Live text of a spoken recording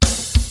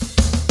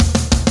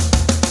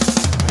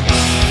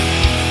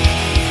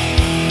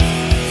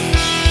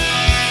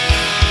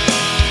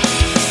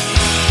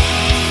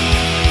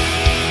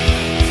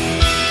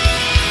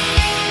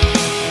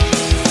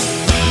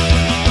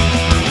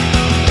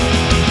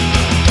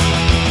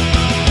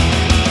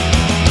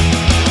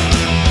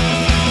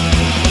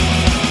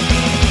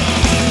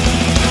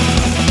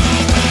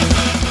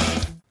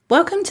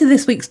to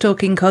this week's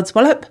Talking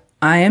Codswallop.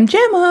 I am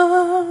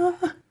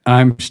Gemma.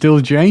 I'm still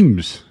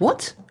James.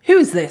 What? Who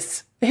is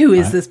this? Who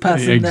is this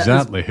person?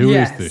 Exactly. Who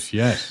is this?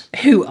 Yes.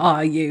 Who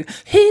are you?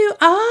 Who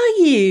are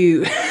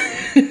you?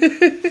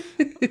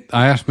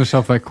 I ask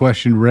myself that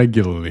question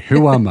regularly.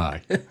 Who am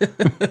I?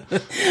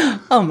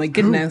 Oh my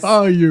goodness. Who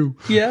are you?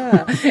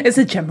 Yeah. It's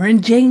a Gemma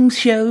and James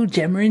show.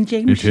 Gemma and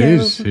James show.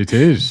 It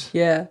is.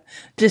 Yeah.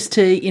 Just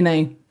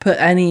to, put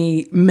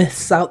any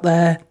myths out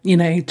there,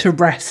 to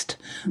rest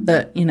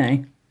that,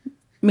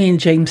 me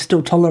and James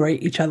still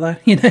tolerate each other,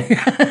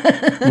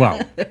 Well,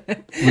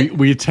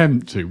 we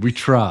attempt to. We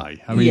try.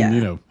 I mean,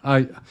 Yeah.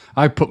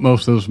 I put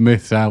most of those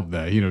myths out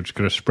there, just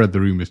got to spread the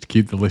rumours to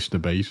keep the listener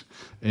base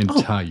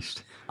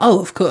enticed. Oh,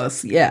 of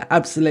course. Yeah,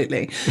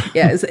 absolutely.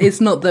 Yeah, it's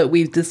not that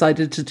we've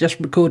decided to just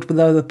record with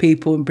other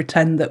people and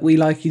pretend that we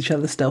like each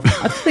other still.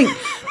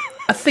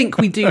 I think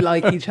we do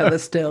like each other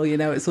still,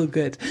 it's all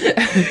good.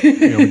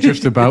 We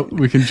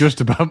can just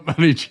about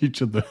manage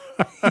each other.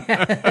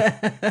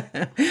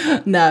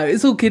 No,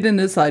 it's all kidding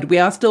aside. We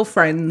are still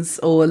friends,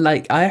 or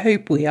I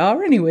hope we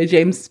are anyway.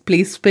 James,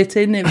 please spit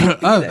in.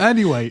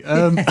 Anyway.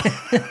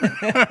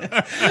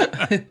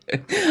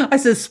 I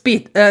said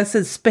spit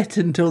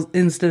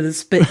instead of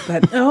spit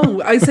then.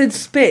 Oh, I said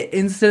spit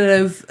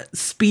instead of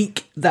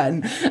speak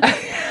then.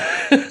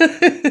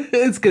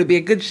 It's going to be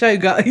a good show,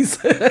 guys.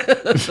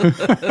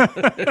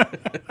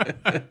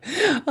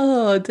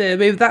 Oh dear,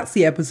 maybe that's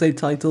the episode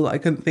title that I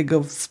couldn't think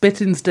of.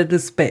 Spit instead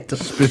of spit.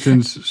 Spit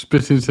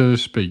instead of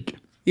speak.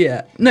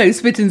 Yeah, no,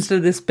 spit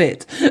instead of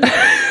spit.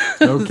 Okay,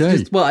 That's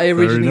just what I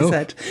originally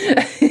said.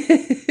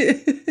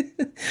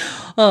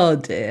 Oh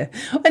dear.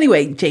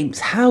 Anyway, James,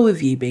 how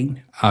have you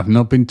been? I've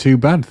not been too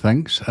bad,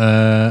 thanks.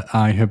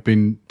 I have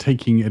been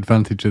taking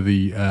advantage of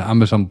the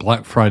Amazon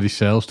Black Friday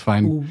sales to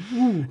find.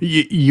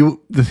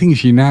 The thing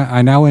is,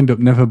 I now end up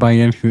never buying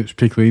anything that's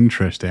particularly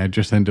interesting. I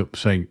just end up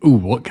saying, "Ooh,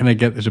 what can I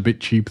get that's a bit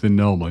cheaper than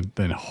normal?" And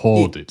then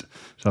hoard it.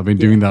 So I've been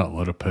doing that a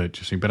lot of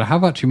purchasing. But I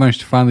have actually managed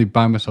to finally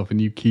buy myself a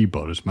new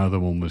keyboard, as my other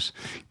one was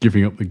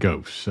giving up the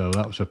ghost. So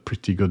that was a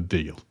pretty good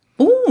deal.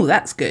 Oh,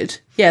 that's good.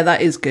 Yeah,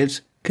 that is good.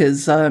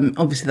 Because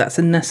obviously that's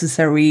a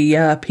necessary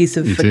piece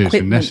of equipment. It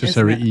is a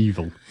necessary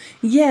evil.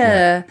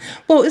 Yeah.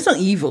 Well, it's not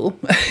evil,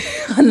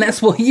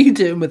 unless what are you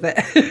doing with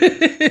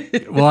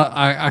it? Well,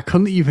 I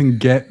couldn't even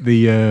get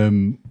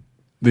the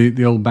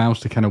old mouse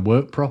to kind of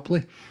work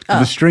properly.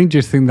 The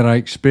strangest thing that I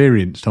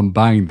experienced on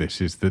buying this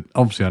is that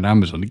obviously on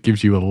Amazon it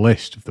gives you a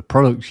list of the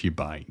products you're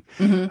buying,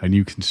 and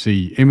you can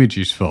see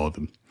images for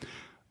them.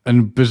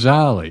 And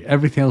bizarrely,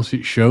 everything else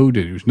it showed,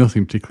 it was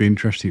nothing particularly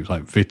interesting. It was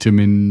like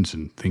vitamins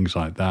and things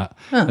like that.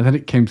 And then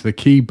it came to the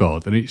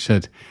keyboard and it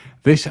said,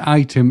 "This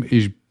item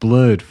is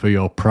blurred for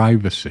your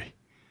privacy."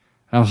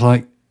 And I was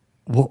like,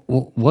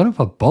 what have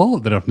I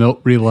bought that I've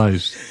not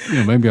realised?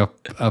 Maybe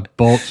I've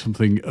bought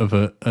something of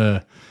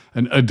an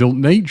adult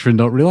nature and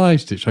not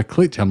realised it. So I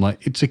clicked it. I'm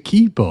like, it's a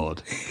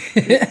keyboard.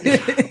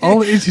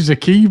 All it is a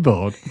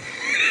keyboard.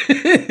 Can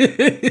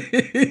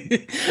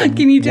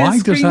you do Why a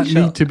does that screenshot?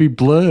 need to be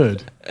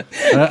blurred?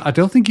 I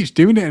don't think it's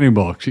doing it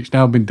anymore because it's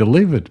now been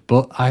delivered.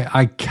 But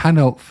I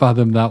cannot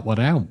fathom that one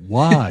out.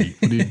 Why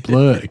would it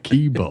blur a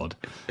keyboard?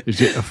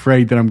 Is it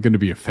afraid that I'm going to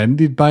be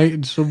offended by it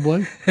in some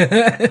way?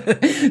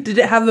 Did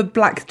it have a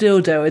black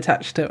dildo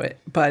attached to it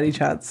by any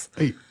chance?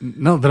 Hey,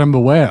 not that I'm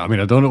aware. I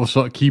mean, I don't know what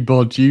sort of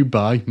keyboard you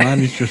buy. Mine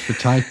is just for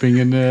typing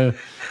and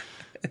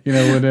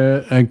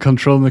and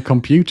controlling the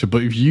computer.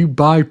 But if you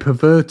buy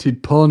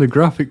perverted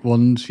pornographic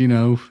ones,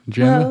 Gemma,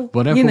 Well,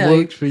 whatever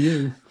works for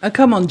you.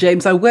 Come on,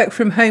 James. I work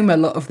from home a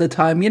lot of the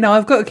time.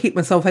 I've got to keep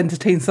myself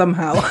entertained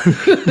somehow.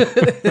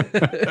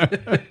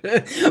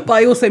 But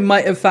I also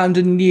might have found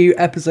a new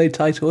episode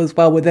title as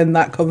well within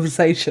that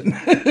conversation.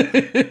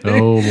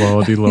 Oh,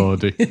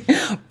 lordy.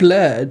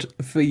 Blurred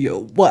for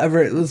your,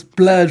 whatever it was,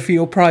 blurred for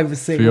your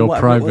privacy. For your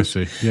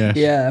privacy, yes.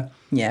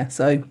 Yeah.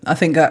 So I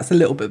think that's a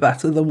little bit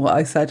better than what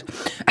I said.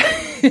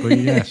 But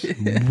yes,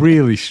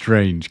 really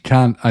strange.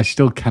 I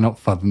still cannot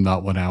fathom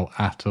that one out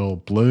at all.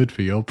 Blurred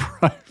for your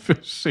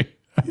privacy.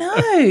 No.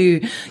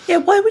 Yeah,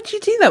 why would you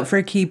do that for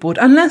a keyboard?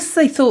 Unless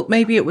they thought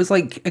maybe it was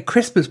like a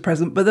Christmas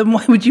present, but then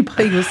why would you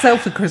buy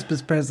yourself a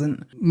Christmas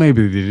present?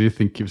 Maybe they did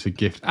think it was a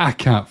gift. I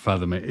can't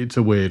fathom it. It's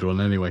a weird one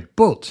anyway.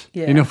 But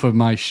enough of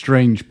my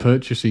strange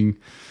purchasing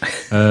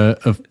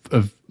of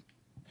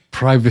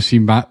privacy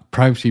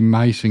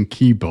mice and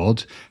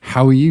keyboards.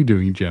 How are you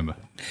doing, Gemma?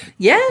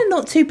 Yeah,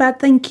 not too bad,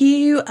 thank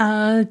you.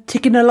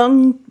 Ticking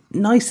along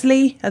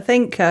nicely, I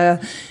think.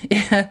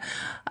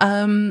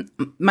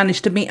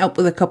 Managed to meet up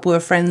with a couple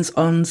of friends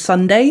on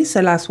Sunday, so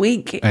last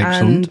week.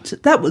 Excellent.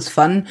 And that was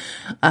fun.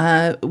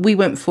 We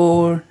went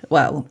for,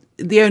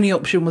 the only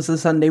option was a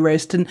Sunday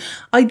roast, and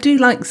I do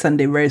like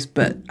Sunday roast,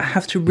 but I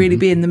have to really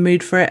be in the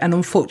mood for it, and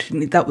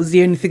unfortunately that was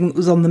the only thing that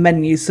was on the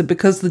menu, so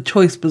because the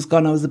choice was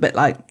gone, I was a bit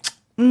like,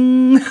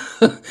 I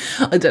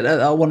don't know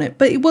that I want it,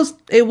 but it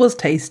was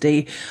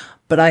tasty,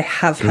 but I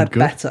have had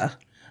better.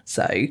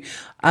 So,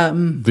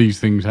 these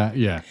things are,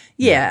 yeah.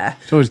 yeah.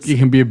 So it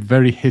can be a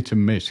very hit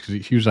and miss because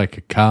it's usually like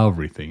a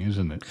carvery thing,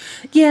 isn't it?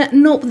 Yeah,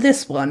 not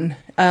this one.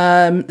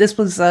 This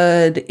was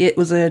it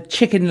was a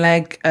chicken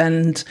leg,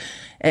 and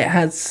it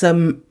had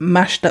some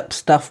mashed up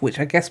stuff, which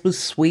I guess was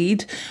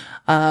Swede.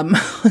 I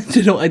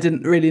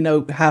didn't really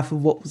know half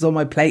of what was on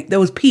my plate. There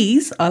was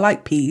peas. I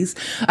like peas.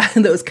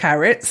 And there was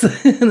carrots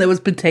and there was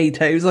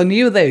potatoes. I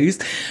knew those.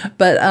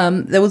 But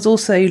there was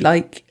also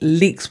like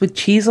leeks with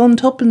cheese on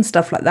top and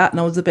stuff like that. And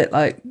I was a bit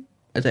like,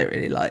 I don't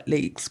really like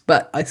leeks,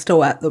 but I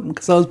still ate them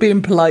because I was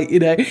being polite,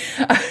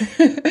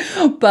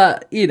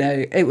 But,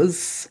 it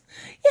was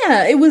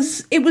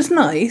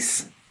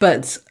nice.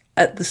 But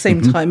at the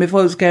same time, if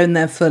I was going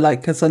there for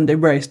like a Sunday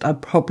roast, I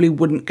probably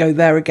wouldn't go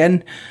there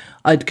again.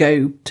 I'd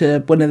go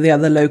to one of the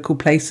other local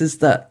places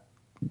that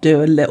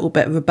do a little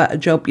bit of a better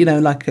job,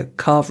 like a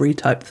carvery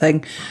type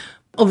thing.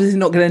 Obviously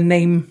not going to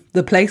name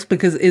the place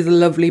because it is a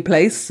lovely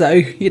place. So,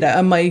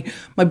 and my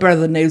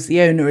brother knows the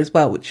owner as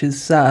well, which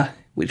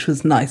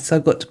was nice. So I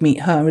got to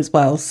meet her as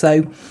well.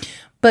 So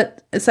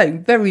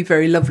very,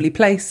 very lovely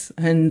place,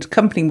 and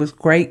company was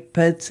great.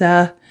 But,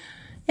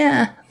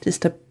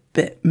 just a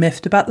bit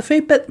miffed about the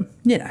food. But,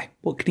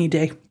 what can you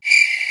do?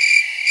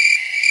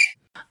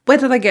 Where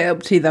did I get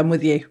up to then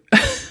with you?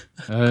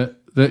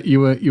 That you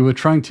were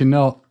trying to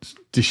not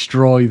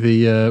destroy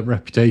the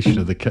reputation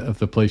of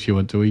the place you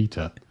went to eat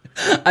at.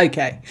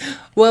 Okay.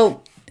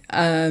 Well,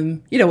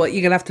 you know what?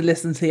 You're going to have to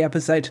listen to the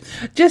episode.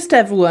 Just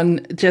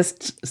everyone,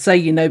 just so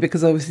you know,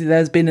 because obviously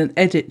there's been an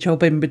edit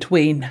job in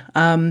between.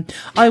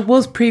 I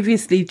was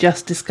previously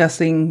just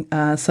discussing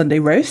Sunday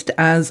roast,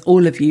 as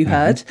all of you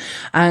heard.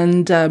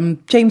 And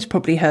James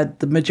probably heard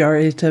the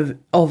majority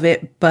of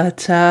it. But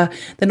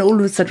then all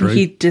of a sudden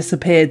he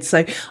disappeared.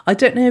 So I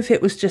don't know if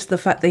it was just the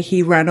fact that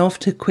he ran off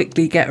to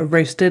quickly get a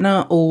roast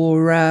dinner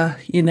or,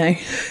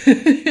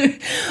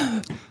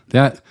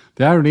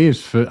 The irony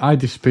is, I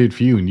disappeared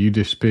for you and you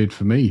disappeared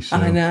for me. So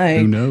I know.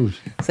 Who knows?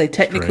 So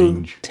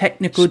technical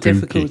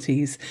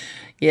difficulties.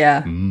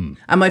 Yeah. And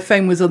my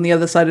phone was on the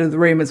other side of the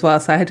room as well,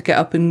 so I had to get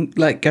up and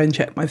go and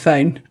check my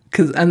phone.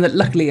 And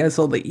luckily I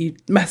saw that you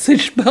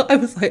messaged, but I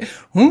was like,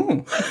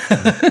 oh.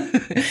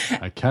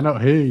 I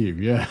cannot hear you,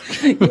 yeah.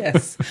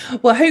 Yes.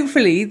 Well,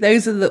 hopefully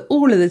those are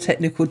all of the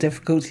technical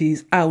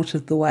difficulties out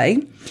of the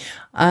way.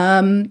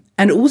 And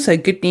also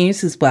good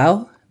news as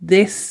well.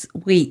 This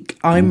week,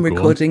 I'm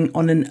recording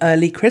on an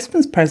early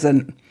Christmas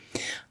present.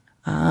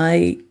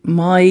 It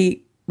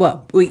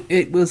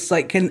was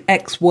like an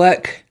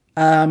ex-work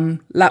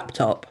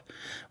laptop,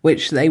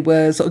 which they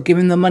were sort of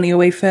giving the money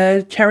away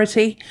for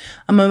charity.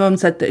 And my mum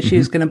said that she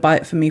was going to buy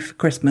it for me for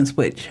Christmas,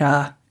 which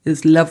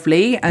is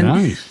lovely.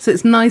 And so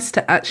it's nice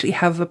to actually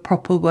have a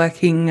proper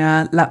working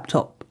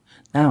laptop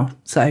now.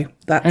 So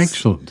that's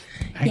excellent.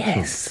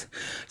 Yes.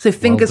 So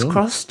fingers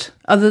crossed,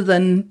 other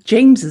than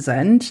James's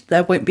end,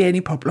 there won't be any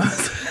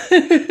problems.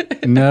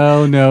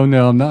 No, I'm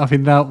not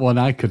having that one.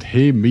 I could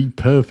hear me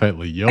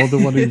perfectly. You're the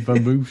one who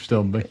vamoosed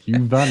on me. You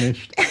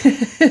vanished.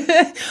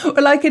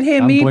 Well, I could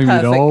hear me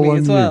perfectly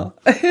as well.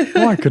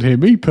 Well, I could hear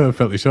me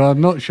perfectly, so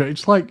I'm not sure.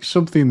 It's like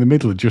something in the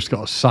middle had just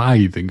got a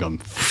scythe and gone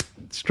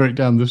straight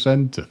down the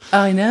centre.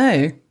 I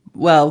know.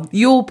 Well,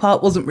 your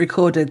part wasn't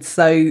recorded,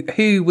 so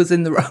who was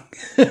in the wrong?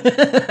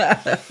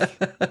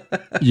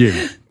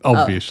 You,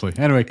 obviously.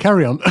 Anyway,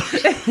 carry on. I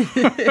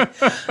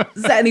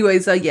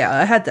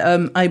had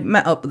I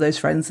met up with those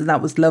friends, and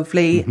that was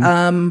lovely.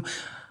 I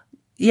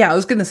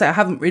was going to say I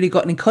haven't really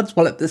got any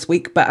codswallop this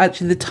week, but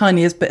actually the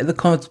tiniest bit of the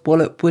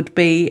codswallop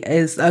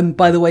is,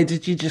 by the way,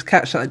 did you just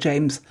catch that,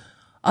 James?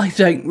 I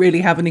don't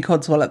really have any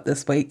codswallop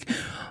this week.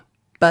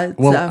 But,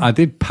 I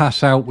did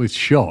pass out with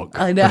shock,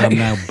 I know. but I'm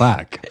now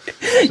back.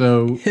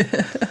 So,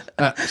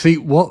 see,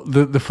 what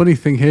the funny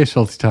thing here,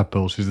 Salty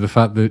Tadpoles, is the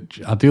fact that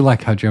I do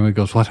like how Gemma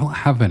goes, well, I don't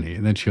have any.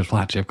 And then she goes,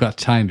 well, actually, I've got a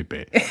tiny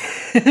bit.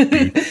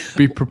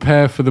 Be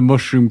prepared for the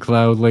mushroom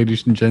cloud,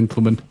 ladies and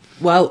gentlemen.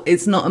 Well,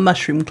 it's not a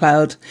mushroom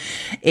cloud.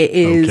 It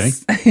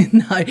is,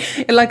 no,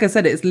 like I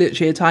said, it's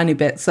literally a tiny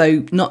bit.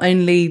 So not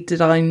only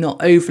did I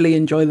not overly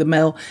enjoy the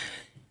meal,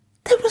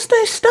 there was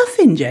no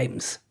stuffing,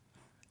 James.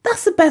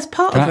 That's the best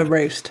part of a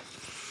roast.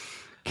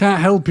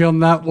 Can't help you on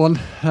that one.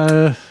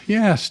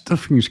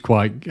 Stuffing's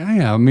quite...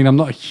 Yeah, I mean, I'm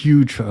not a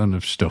huge fan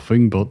of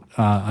stuffing, but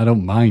I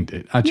don't mind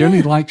it. I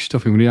generally like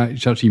stuffing when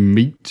it's actually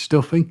meat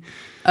stuffing.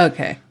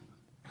 Okay.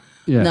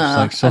 Yeah, it's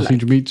like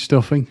sausage meat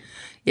stuffing.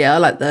 Yeah, I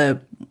like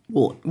the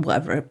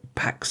whatever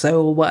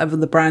Paxo or whatever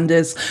the brand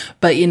is,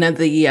 but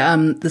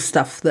the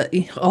stuff that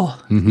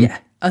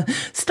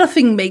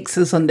stuffing makes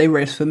a Sunday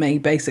roast for me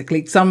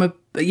basically. So I'm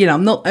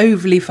not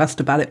overly fussed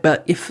about it,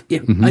 but if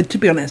to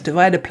be honest, if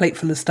I had a plate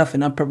full of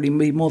stuffing, I'd probably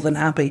be more than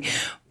happy.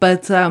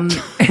 But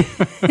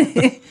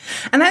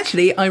and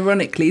actually,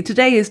 ironically,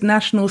 today is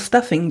National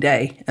Stuffing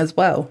Day as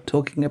well.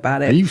 Talking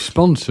about it, are you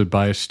sponsored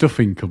by a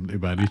stuffing company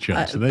by any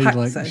chance? Are they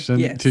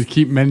Paxo, to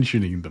keep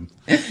mentioning them?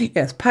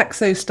 Yes,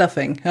 Paxo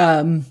Stuffing.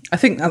 I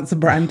think that's the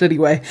brand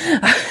anyway.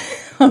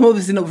 I'm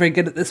obviously not very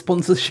good at this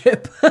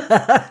sponsorship.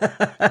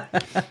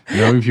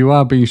 No, if you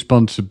are being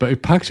sponsored, but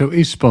if Paxo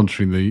is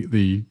sponsoring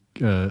the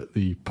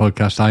the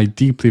podcast, I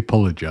deeply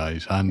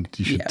apologise, and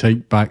you should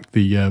take back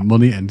the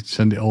money and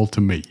send it all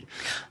to me.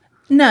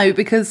 No,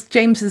 because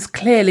James has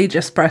clearly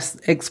just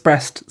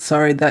expressed,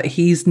 that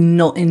he's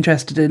not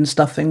interested in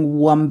stuffing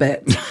one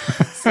bit.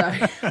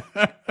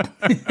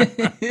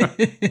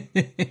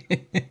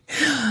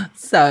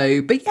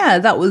 But yeah,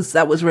 that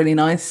was really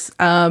nice.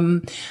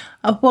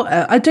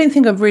 I don't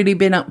think I've really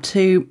been up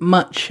to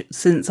much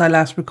since I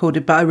last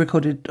recorded, but I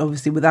recorded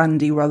obviously with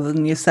Andy rather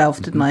than yourself,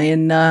 didn't I?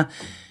 And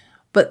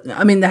but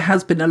I mean, there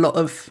has been a lot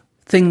of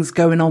things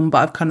going on, but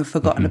I've kind of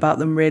forgotten about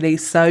them really.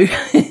 So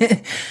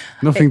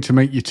nothing to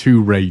make you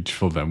too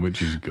rageful then,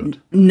 which is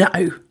good.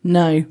 No,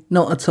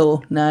 not at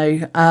all.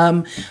 No,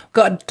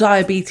 got a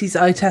diabetes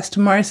eye test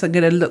tomorrow, so I'm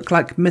going to look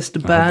like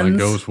Mr. Burns. That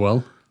goes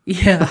well.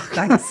 Yeah,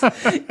 thanks.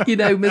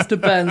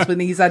 Mr. Burns when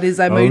he's had his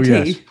MOT. Oh,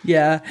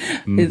 yes.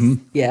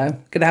 Yeah,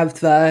 gonna have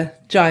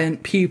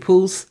giant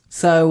pupils.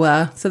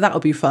 So that'll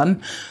be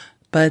fun.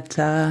 But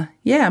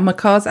my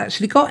car's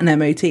actually got an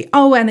MOT.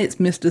 Oh, and it's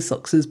Mr.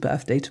 Socks's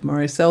birthday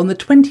tomorrow. So on the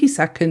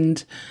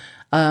 22nd,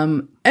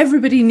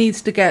 everybody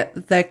needs to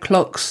get their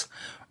clocks,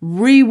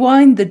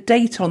 rewind the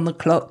date on the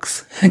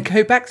clocks, and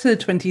go back to the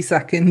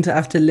 22nd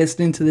after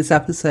listening to this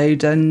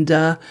episode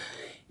and,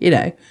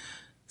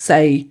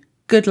 say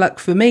good luck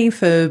for me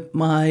for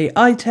my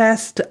eye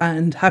test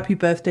and happy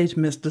birthday to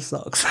Mr.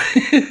 Socks.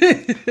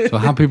 So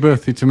happy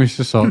birthday to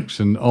Mr. Socks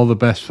and all the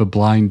best for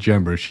blind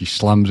Gemma as she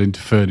slams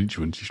into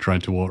furniture when she's trying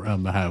to walk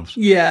around the house.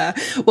 Yeah.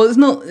 Well,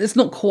 it's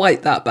not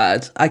quite that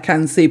bad. I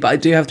can see, but I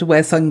do have to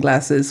wear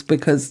sunglasses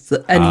because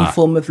any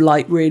form of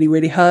light really,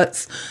 really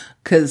hurts.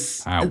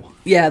 Because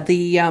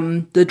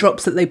the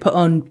drops that they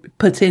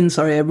put in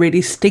are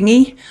really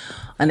stingy,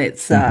 and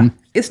it's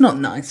not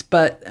nice.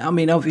 But I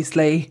mean,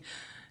 obviously,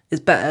 it's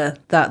better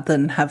that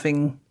than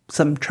having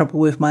some trouble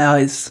with my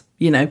eyes,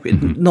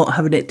 not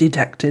having it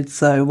detected.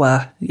 So,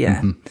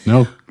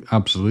 No,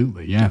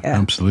 absolutely. Yeah,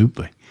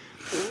 absolutely.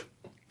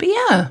 But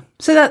yeah,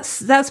 so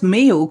that's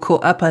me all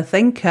caught up, I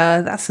think.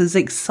 That's as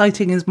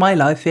exciting as my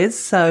life is.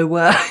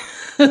 So,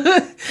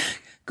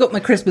 got my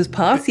Christmas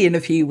party in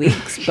a few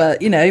weeks, but,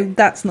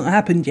 that's not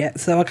happened yet.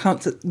 So I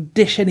can't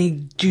dish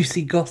any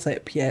juicy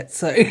gossip yet.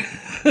 So,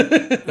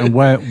 And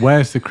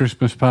where's the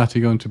Christmas party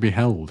going to be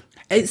held?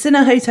 It's in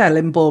a hotel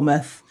in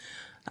Bournemouth.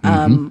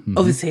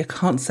 Obviously, I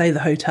can't say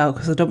the hotel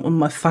because I don't want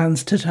my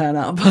fans to turn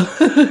up.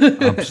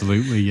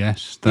 Absolutely,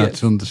 yes.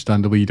 That's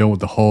understandable. You don't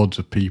want the hordes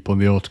of people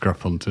and the autograph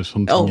hunters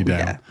hunting you down.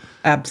 Yeah,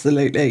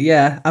 absolutely.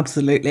 Yeah,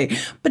 absolutely.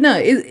 But no,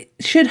 it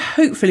should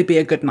hopefully be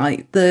a good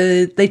night.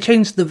 They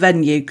changed the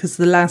venue because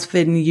the last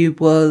venue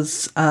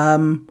was... have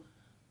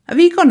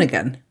you gone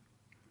again?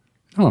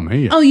 Oh, I'm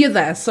here. Oh, you're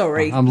there.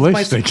 Sorry. I'm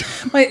listening.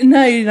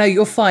 No,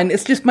 you're fine.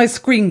 It's just my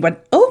screen went...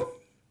 Oh!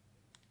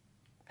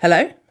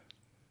 Hello?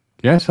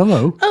 Yes,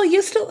 hello. Oh,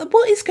 you're still...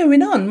 What is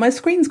going on? My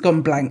screen's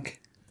gone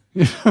blank.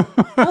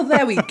 Oh,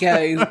 there we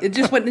go. It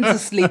just went into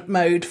sleep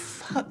mode.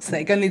 Fuck's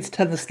sake. I need to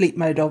turn the sleep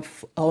mode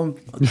off on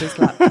this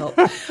laptop.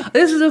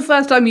 This is the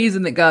first time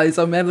using it, guys.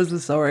 I'm ever so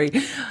sorry.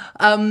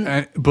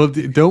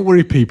 But don't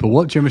worry, people.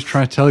 What Jim was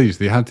trying to tell you is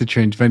they had to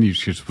change venues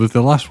because was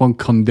the last one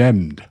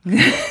condemned?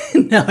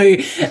 No,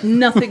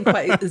 nothing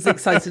quite as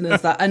exciting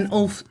as that. And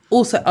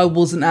also, I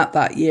wasn't at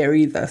that year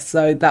either,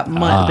 so that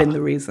might have been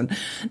the reason.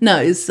 No,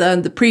 it's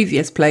the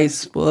previous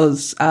place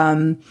was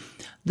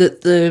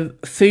that the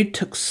food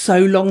took so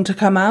long to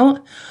come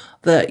out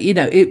that,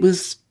 it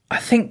was, I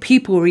think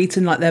people were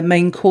eating like their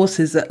main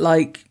courses at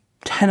like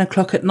 10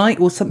 o'clock at night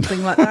or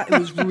something like that. It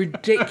was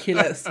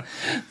ridiculous.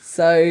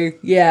 So,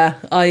 yeah,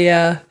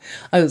 I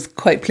was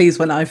quite pleased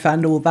when I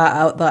found all that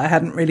out, that I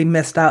hadn't really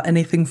missed out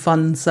anything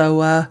fun.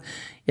 So,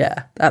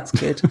 yeah, that's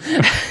good.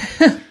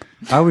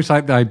 I always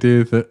like the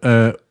idea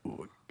that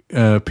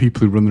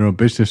people who run their own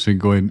business and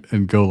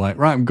go like,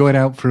 right, I'm going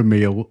out for a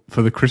meal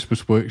for the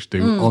Christmas works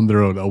do on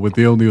their own or with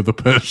the only other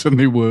person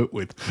they work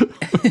with.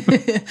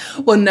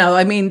 Well, no,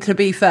 I mean, to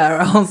be fair,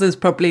 ours is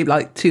probably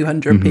like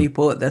 200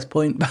 people at this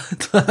point,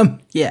 but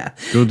yeah.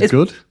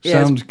 Good.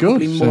 Yeah, Sounds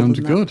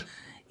good.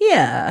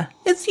 Yeah,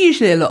 it's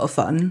usually a lot of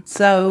fun.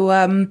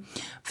 So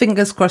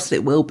fingers crossed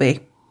it will be.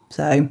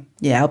 So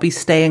yeah, I'll be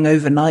staying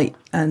overnight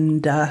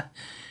and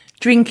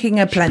drinking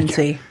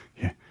aplenty.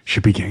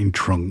 Should be getting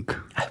drunk.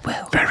 I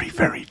will. Very,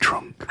 very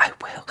drunk. I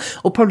will.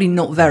 Or probably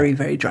not very,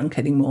 very drunk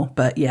anymore,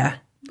 but yeah.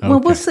 Okay.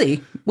 Well, we'll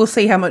see. We'll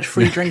see how much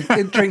free drink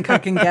I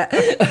can get.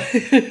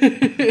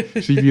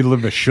 See if your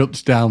liver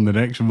shuts down the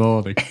next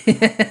morning.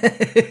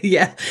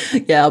 Yeah,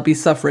 I'll be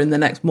suffering the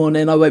next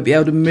morning. I won't be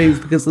able to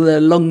move because of the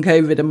long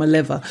COVID in my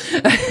liver.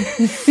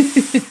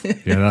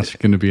 Yeah, that's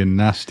going to be a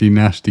nasty,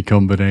 nasty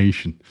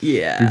combination.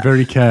 Yeah. Be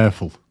very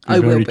careful. I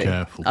will be.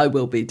 I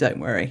will be. Don't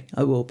worry.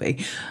 I will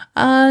be.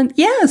 And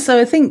yeah, so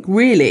I think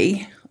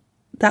really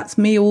that's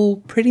me all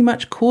pretty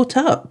much caught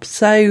up.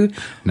 So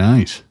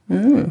nice.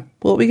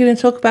 What are we going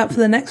to talk about for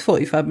the next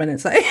 45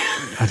 minutes? Eh?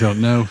 I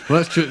don't know.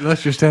 Let's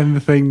just end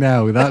the thing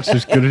now. That's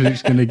as good as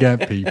it's going to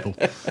get, people.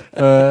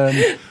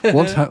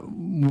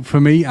 For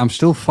me, I'm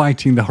still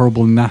fighting the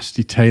horrible,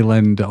 nasty tail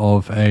end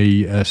of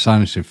a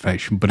sinus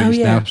infection, but it's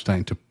now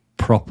starting to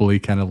properly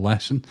kind of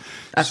lessen.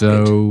 That's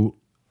so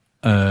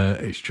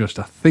it's just,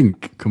 I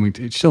think,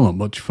 it's still not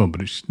much fun,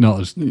 but it's not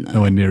as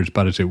nowhere near as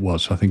bad as it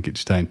was. So I think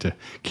it's time to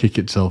kick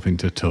itself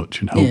into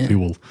touch, and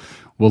hopefully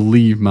will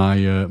leave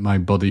my my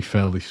body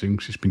fairly soon,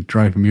 because it's been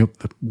driving me up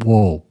the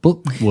wall.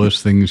 But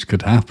worse things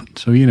could happen,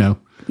 so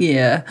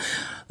Yeah.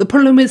 The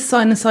problem with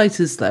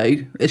sinusitis,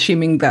 though,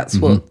 assuming that's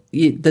what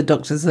the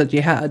doctor said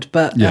you had,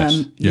 but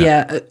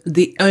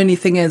the only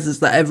thing is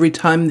that every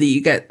time that you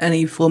get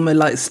any form of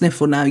like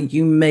sniffle now,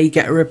 you may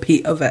get a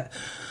repeat of it.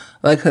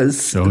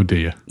 Because oh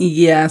dear,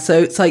 yeah, so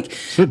it's like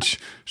such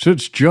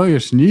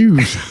joyous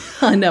news.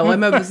 I know,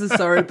 I'm ever so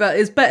sorry, but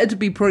it's better to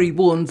be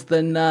pre-warned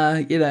than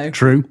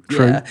True.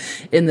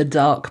 In the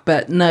dark.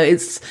 But no,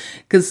 it's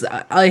because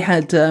I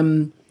had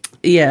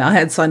I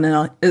had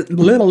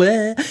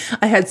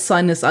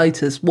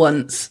sinusitis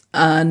once,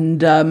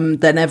 and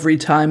then every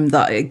time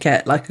that I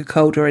get like a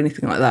cold or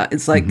anything like that,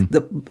 it's like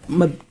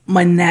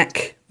my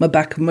neck, my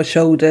back of my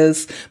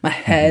shoulders, my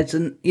head,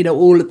 and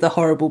all of the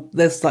horrible.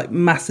 There's like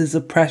masses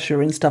of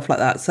pressure and stuff like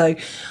that. So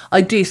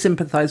I do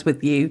sympathise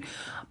with you,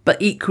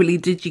 but equally,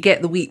 did you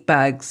get the wheat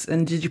bags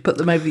and did you put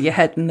them over your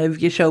head and over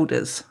your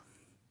shoulders?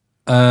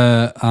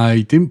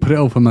 I didn't put it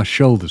over my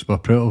shoulders, but I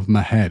put it over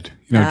my head,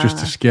 just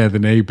to scare the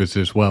neighbours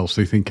as well,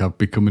 so they think I've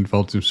become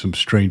involved in some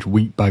strange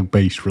wheat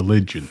bag-based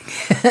religion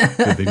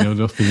that they know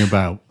nothing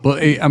about.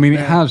 But it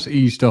has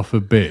eased off a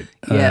bit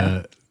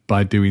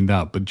by doing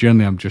that, but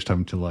generally I'm just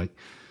having to like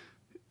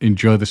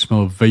enjoy the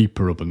smell of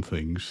vapour up and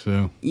things.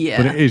 So,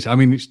 but it is.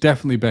 It's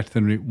definitely better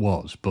than it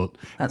was. But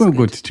I won't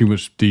go into too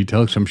much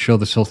detail, because I'm sure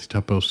the Salty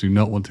Tadpoles do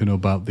not want to know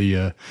about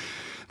the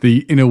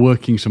inner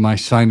workings of my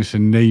sinus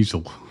and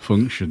nasal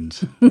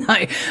functions. No,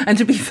 and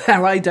to be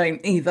fair, I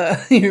don't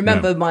either. You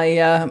remember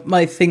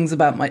my things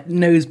about my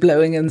nose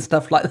blowing and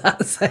stuff like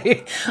that, so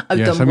I've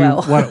done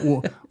well.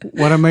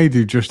 What I may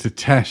do just to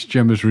test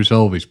Gemma's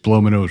resolve is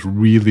blow my nose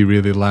really,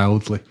 really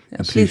loudly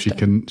and see if she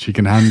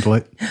can handle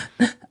it.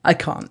 I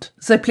can't,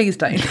 so please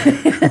don't.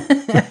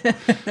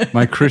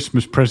 My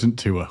Christmas present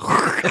to her.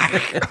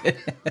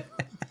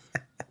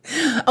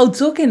 Oh,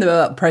 talking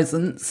about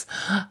presents,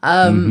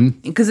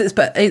 because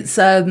it's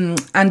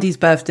Andy's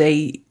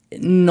birthday,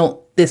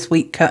 not this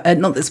week,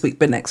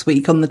 but next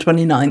week on the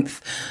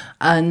 29th.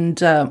 And,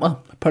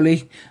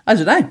 probably, I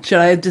don't know, should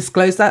I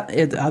disclose that?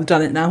 I've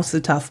done it now, so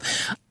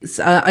tough.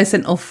 So, I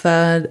sent off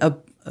a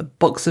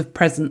box of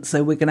presents,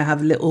 so we're going to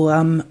have a little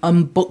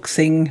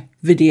unboxing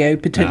video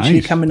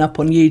potentially coming up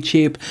on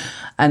YouTube.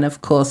 And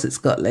of course, it's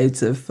got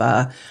loads of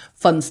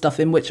fun stuff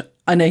in, which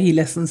I know he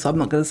listens, so I'm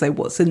not going to say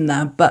what's in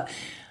there, but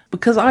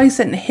because I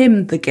sent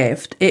him the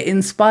gift, it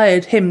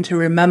inspired him to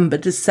remember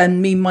to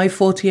send me my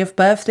 40th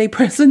birthday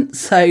present.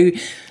 So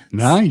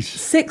nice.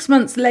 6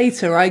 months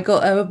later, I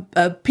got a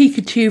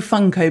Pikachu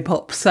Funko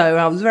Pop, so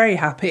I was very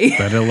happy.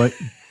 Better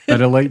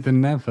late than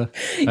never.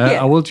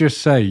 I will just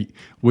say,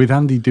 with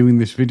Andy doing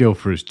this video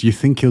for us, do you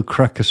think he'll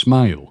crack a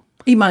smile?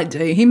 He might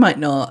do. He might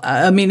not.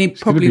 He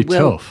probably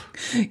will. Tough.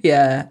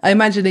 Yeah, I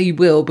imagine he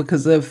will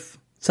because of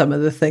some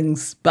of the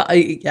things. But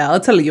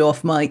I'll tell you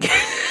off mic.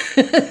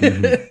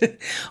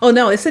 Oh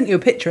no, I sent you a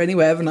picture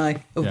anyway, haven't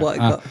I, of what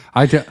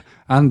I got?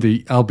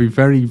 Andy, I'll be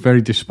very,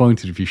 very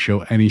disappointed if you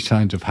show any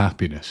signs of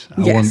happiness.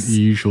 I want the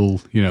usual,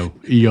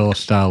 Eeyore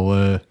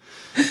style,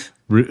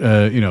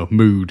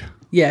 mood.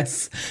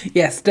 Yes,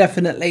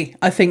 definitely.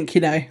 I think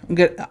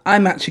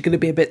I'm actually going to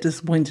be a bit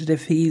disappointed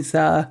if he's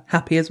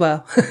happy as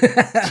well.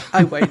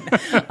 I won't.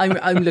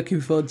 I'm looking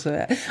forward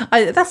to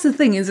it. That's the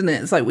thing, isn't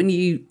it? It's like when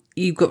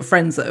you've got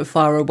friends that are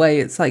far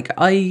away. It's like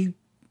I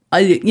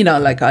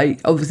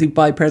obviously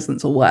buy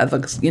presents or whatever,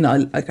 because,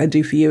 like I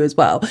do for you as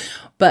well.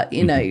 But,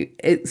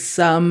 it's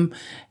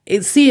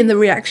seeing the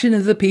reaction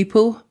of the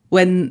people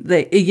when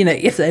they,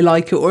 if they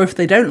like it or if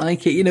they don't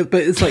like it,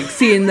 but it's like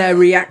seeing their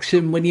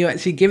reaction when you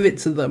actually give it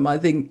to them. I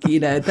think,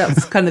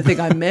 that's the kind of thing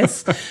I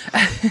miss.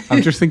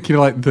 I'm just thinking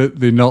like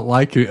they're not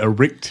liking it, a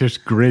rictus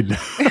grin.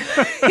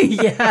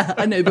 Yeah,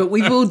 I know, but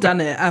we've all done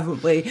it,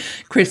 haven't we?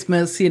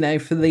 Christmas,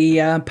 for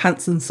the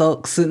pants and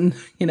socks and,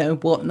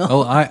 whatnot.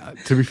 Oh,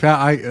 to be fair,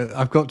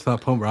 I've got to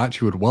that point where I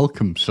actually would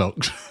welcome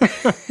socks.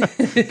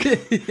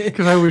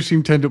 Because I always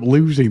seem to end up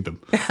losing them.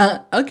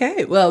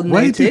 Okay, well,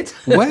 noted.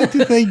 Where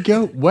did they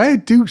go? Where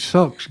do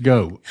socks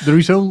go?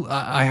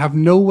 I have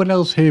no one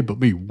else here but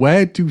me.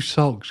 Where do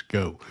socks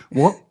go?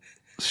 What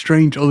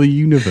strange other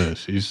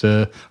universe is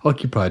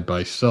occupied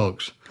by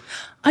socks?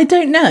 I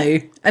don't know.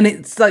 And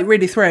it's like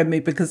really throwing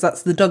me because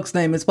that's the dog's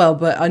name as well.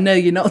 But I know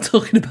you're not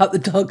talking about the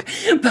dog.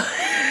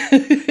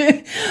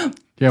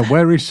 Yeah,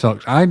 where is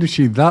Socks? I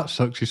understand that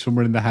Socks is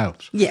somewhere in the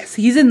house. Yes,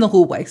 he's in the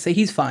hallway, so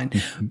he's fine.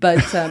 But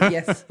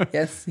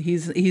yes,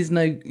 he's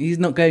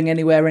not going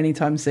anywhere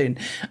anytime soon.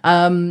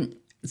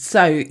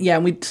 So yeah,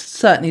 we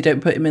certainly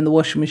don't put him in the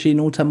washing machine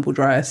or tumble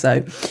dryer.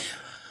 So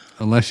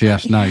unless he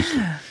asks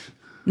nicely.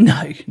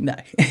 No. No,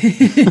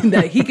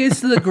 he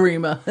goes to the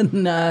groomer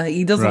and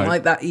he doesn't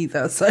like that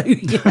either. So,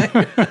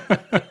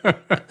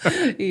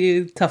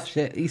 he's tough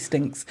shit. He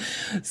stinks.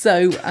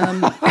 So,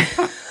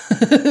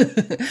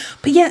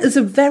 But yeah, it's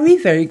a very,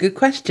 very good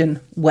question.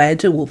 Where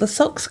do all the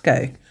socks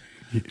go?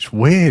 It's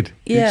weird.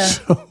 Yeah.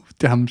 It's so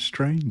damn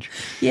strange.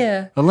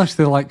 Yeah. Unless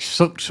they're like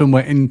sucked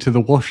somewhere into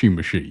the washing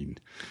machine.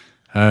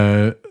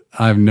 I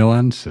have no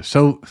answer.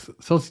 So,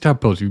 Salty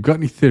Tadpoles, if you've got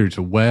any theories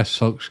of where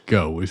socks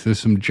go? Is there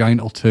some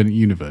giant alternate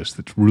universe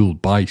that's ruled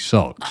by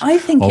socks? I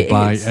think or it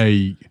by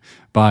is.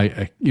 by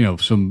a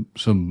some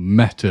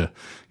meta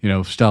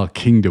style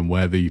kingdom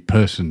where the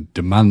person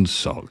demands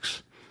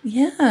socks.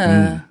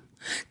 Yeah.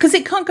 Because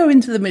it can't go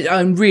into the...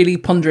 I'm really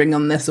pondering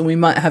on this, and we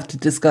might have to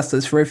discuss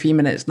this for a few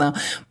minutes now.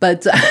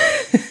 But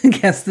I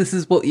guess this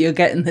is what you're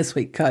getting this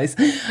week, guys.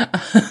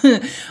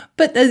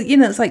 But,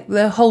 it's like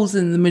the holes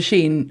in the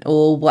machine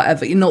or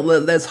whatever. Not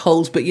that there's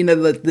holes, but,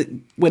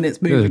 when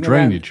it's moving There's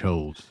drainage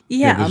holes.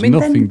 Yeah, there's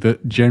nothing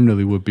that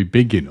generally would be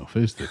big enough,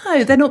 is there?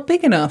 No, they're not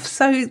big enough.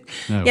 So,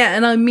 No. yeah,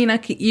 and I mean,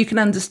 you can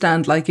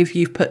understand, like, if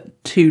you've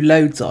put two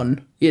loads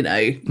on,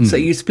 so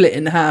you split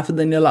in half and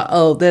then you're like,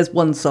 oh, there's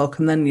one sock,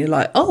 and then you're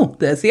like, oh,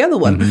 there's the other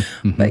one.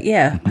 But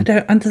yeah, I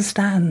don't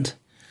understand.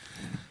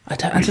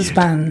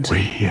 Understand.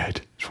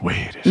 Weird. It's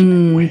weird,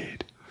 isn't it?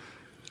 Weird.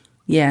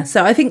 Yeah,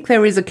 so I think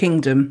there is a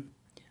kingdom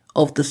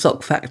of the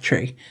sock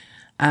factory.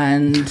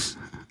 And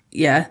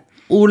yeah,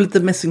 all of the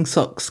missing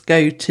socks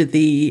go to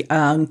the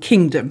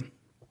kingdom.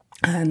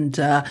 And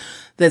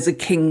there's a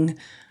king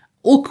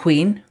or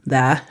queen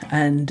there.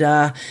 And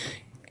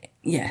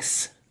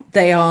yes,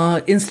 they are,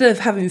 instead of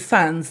having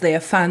fans, they are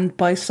fanned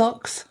by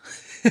socks.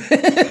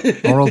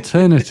 Or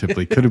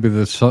alternatively, could it be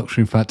the socks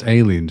are in fact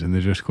aliens and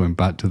they're just going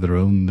back to their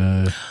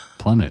own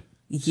planet?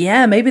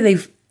 Yeah, maybe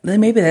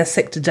they're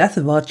sick to death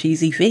of our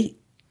cheesy feet.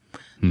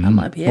 That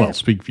might be it. Well,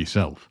 speak for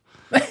yourself.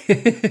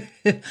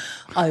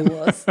 I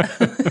was.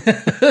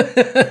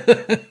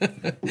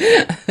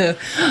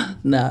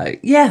 No.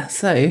 Yeah,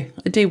 so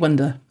I do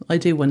wonder of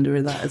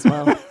that as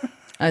well.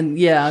 And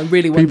yeah, I'm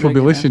really wondering. People will be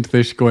listening to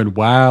this going,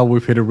 wow,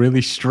 we've hit a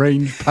really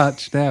strange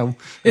patch now.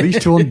 Are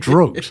these two on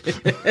drugs?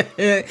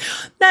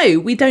 No,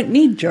 we don't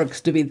need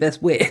drugs to be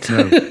this weird.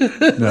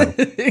 No.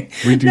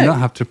 We do not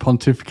have to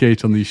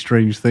pontificate on these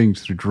strange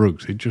things through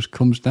drugs. It just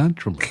comes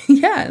naturally.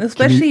 Yeah, and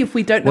especially if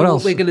we don't know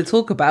what we're going to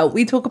talk about.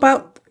 We talk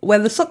about where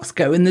the socks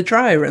go in the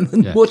dryer and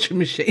the washing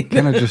machine.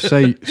 Can I just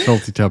say,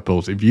 Salty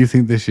Tadpoles, if you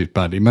think this is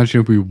bad,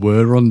 imagine if we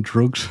were on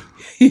drugs.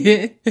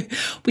 We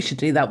should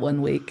do that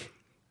one week.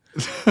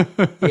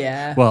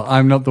 Yeah. Well,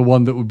 I'm not the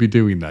one that would be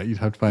doing that. You'd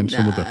have to find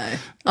some other.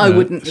 I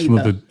wouldn't some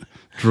either. other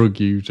drug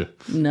user.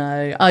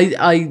 No,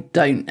 I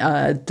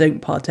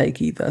don't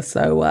partake either.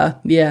 So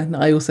yeah,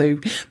 I also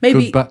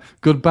maybe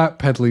good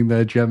backpedaling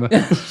there, Gemma.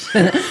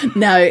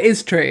 No,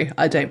 it's true.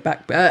 I don't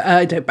backpedal.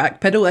 I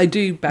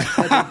do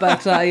backpedal,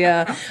 but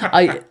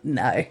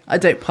I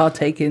don't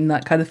partake in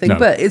that kind of thing. No.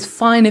 But it's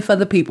fine if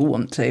other people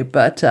want to.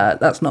 But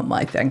that's not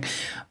my thing.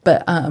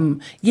 But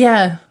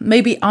yeah,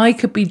 maybe I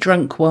could be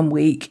drunk one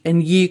week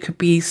and you could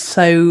be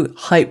so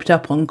hyped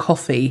up on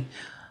coffee.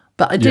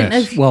 But I don't know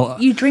if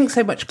you drink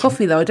so much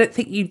coffee, though. I don't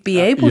think you'd be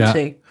able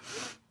to.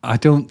 I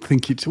don't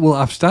think it's... Well,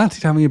 I've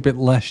started having a bit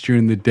less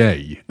during the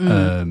day,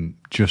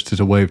 just as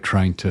a way of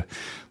trying to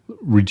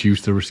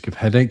reduce the risk of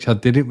headaches. I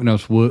did it when I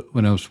was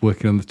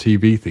working on the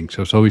TV thing, so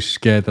I was always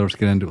scared that I was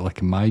going to end up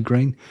like a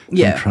migraine.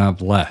 So I'm trying to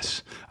have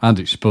less, and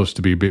it's supposed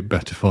to be a bit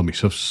better for me.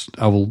 So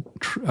I will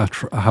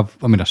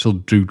I still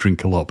do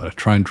drink a lot, but I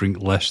try and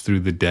drink less through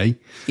the day.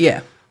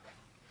 Yeah.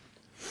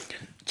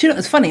 Do you know,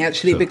 it's funny,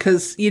 actually,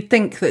 because you'd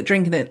think that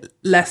drinking it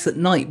less at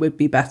night would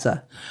be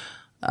better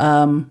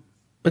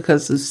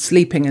because of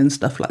sleeping and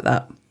stuff like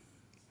that.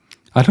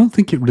 I don't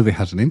think it really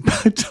has an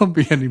impact on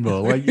me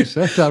anymore. Like you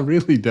said, I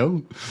really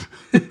don't.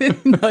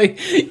 No,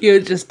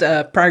 you're just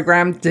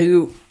programmed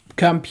to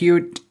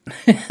compute.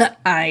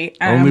 I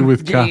am only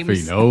with James.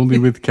 caffeine. Only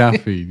with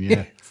caffeine,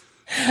 yeah.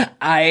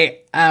 I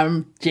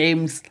am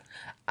James.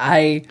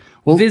 I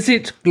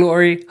visit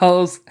glory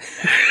holes.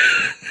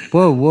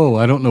 Whoa,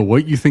 I don't know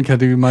what you think I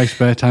do in my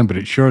spare time, but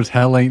it sure as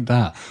hell ain't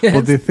that. Yes.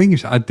 But the thing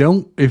is,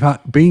 if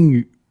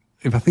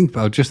I think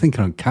about it, just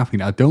thinking on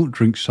caffeine, I don't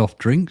drink soft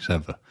drinks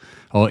ever,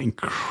 or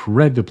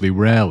incredibly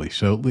rarely.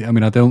 So, I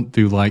mean, I don't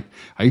do I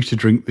used to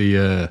drink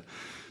the,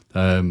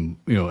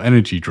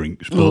 energy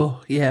drinks, but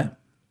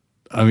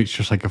I mean, it's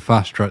just like a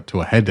fast track to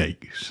a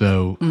headache.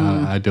 So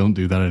I don't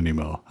do that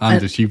anymore.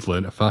 And as you've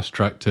learned, a fast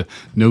track to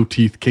no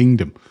teeth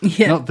kingdom.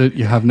 Yeah. Not that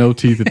you have no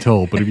teeth at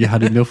all, but if you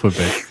had enough of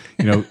it,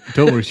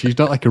 don't worry, she's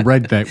not like a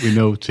redneck with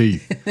no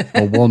teeth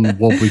or one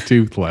wobbly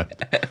tooth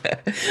left.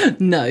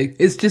 No,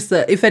 it's just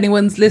that if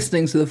anyone's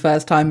listening for the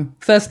first time,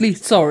 firstly,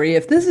 sorry.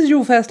 If this is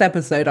your first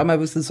episode, I'm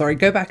ever so sorry.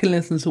 Go back and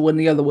listen to one of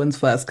the other ones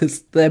first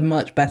because they're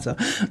much better.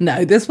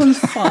 No, this one's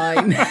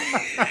fine.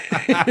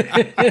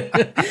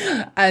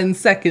 And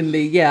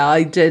secondly,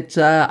 I did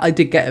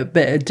get a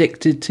bit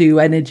addicted to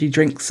energy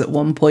drinks at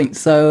one point.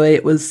 So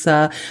it was,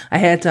 I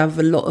had to have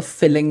a lot of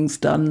fillings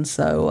done.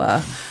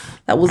 So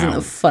that wasn't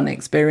a fun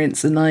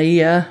experience. And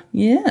I,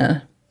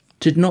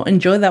 did not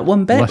enjoy that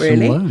one bit,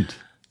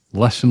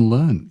 Lesson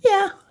learned.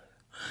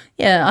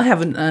 Yeah, I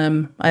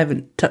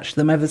haven't touched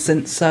them ever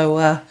since.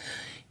 So,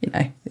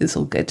 it's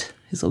all good.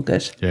 It's all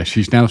good. Yeah,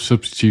 she's now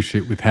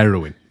substituted it with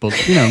heroin. But,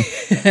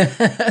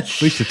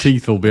 at least the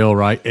teeth will be all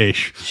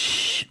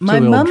right-ish. My So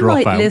they'll mum drop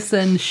might out.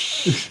 listen.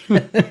 Shh.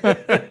 Yeah,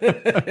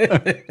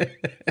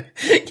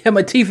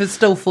 my teeth are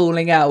still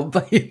falling out,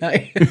 but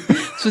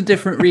it's for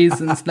different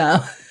reasons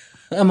now.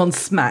 I'm on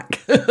smack.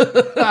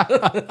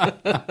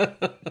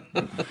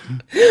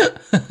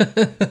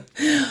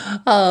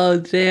 Oh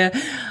dear.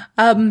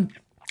 I'm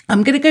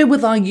going to go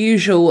with our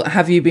usual.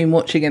 Have you been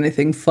watching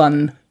anything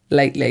fun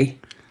lately?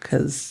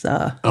 Because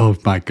Oh,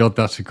 my God,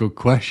 that's a good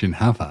question,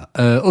 have I?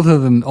 Other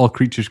than All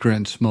Creatures Great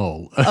and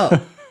Small.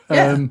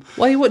 yeah,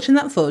 what are you watching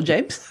that for,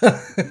 James?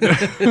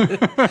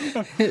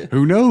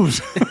 Who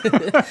knows?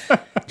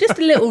 Just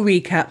a little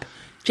recap.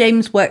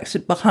 James works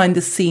behind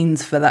the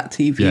scenes for that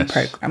TV Yes.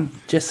 program,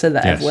 just so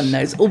that Yes. everyone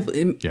knows. Or,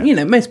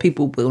 Yeah. most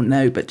people will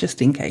know, but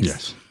just in case.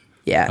 Yes.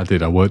 Yeah. I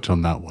did. I worked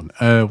on that one.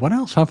 What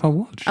else have I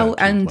watched? Oh,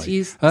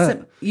 actually?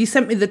 and you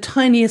sent me the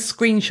tiniest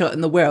screenshot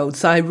in the world,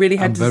 so I really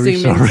had I'm to very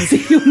zoom in to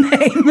see your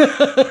name.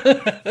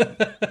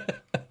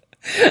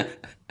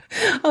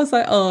 I was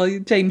like, oh,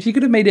 James, you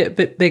could have made it a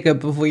bit bigger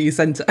before you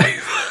sent it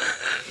over.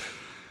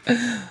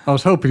 I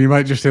was hoping you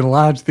might just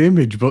enlarge the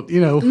image, but,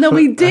 No,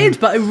 we did,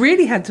 but I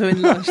really had to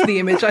enlarge the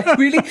image. I had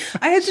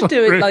to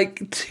do it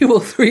like 2 or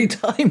 3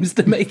 times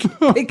to make it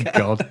bigger.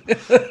 God.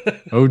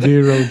 Oh,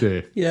 dear, oh,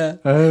 dear. Yeah.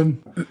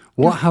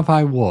 What have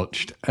I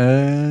watched?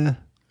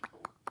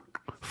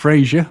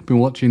 Frasier. Been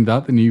watching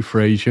that, the new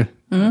Frasier.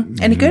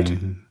 Any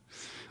good?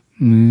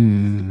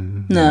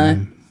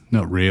 No.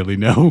 Not really,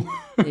 no.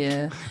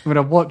 Yeah. I mean,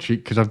 I watch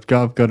it because I've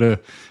got I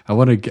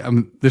want to get.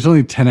 There's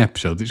only 10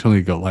 episodes. It's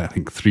only got I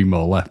think 3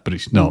 more left, but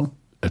it's not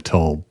at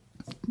all.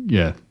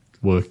 Yeah,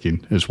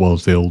 working as well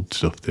as the old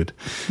stuff did.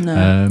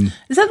 No.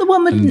 Is that the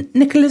one with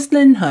Nicholas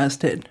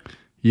Lyndhurst in?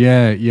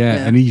 Yeah,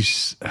 and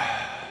he's.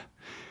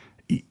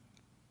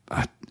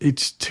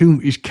 It's too.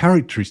 His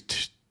character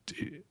is.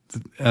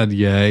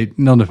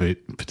 None of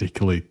it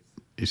particularly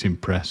is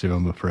impressive,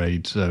 I'm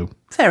afraid. So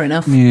Fair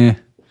enough. yeah.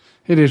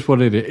 It is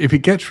what it is. If it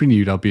gets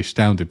renewed, I'll be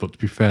astounded. But to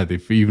be fair,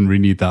 they've even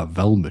renewed that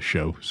Velma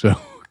show. So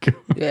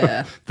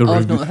Yeah. they'll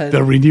I've not heard.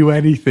 they'll renew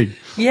anything.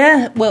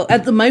 Yeah, well,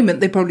 at the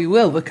moment they probably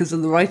will because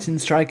of the writing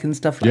strike and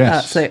stuff like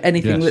Yes, that. So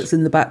anything yes. that's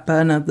in the back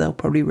burner, they'll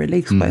probably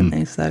release, won't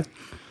they? So,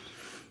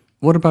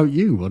 What about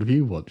you? What have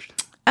you watched?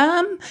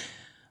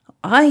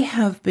 I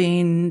have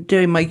been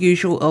doing my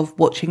usual of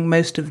watching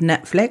most of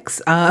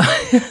Netflix,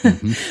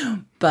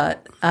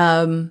 but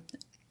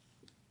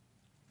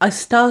I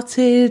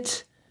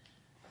started.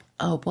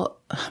 Oh, what?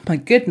 My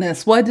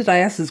goodness! Why did I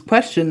ask this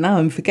question? Now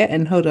I'm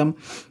forgetting. Hold on.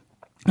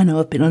 I know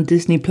I've been on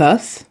Disney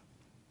Plus.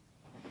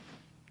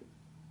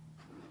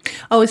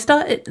 Oh,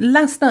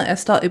 last night. I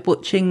started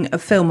watching a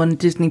film on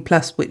Disney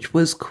Plus, which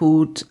was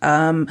called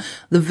The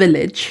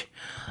Village.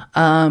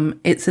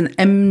 It's an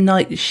M.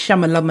 Night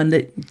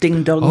Shyamalan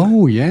Ding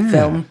Dong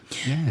film.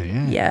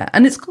 Yeah,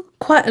 and it's got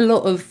quite a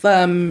lot of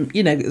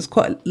there's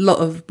quite a lot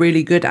of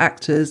really good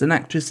actors and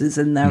actresses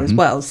in there as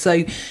well.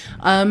 So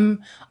I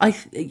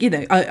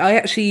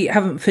actually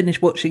haven't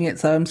finished watching it,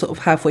 so I'm sort of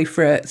halfway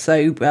through it.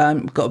 So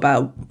got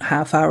about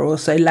half hour or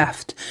so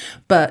left.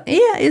 But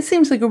yeah, it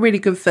seems like a really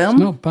good film.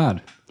 It's not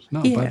bad. It's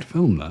not a bad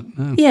film, that.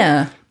 No.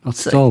 Yeah.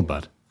 Not at all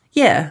bad.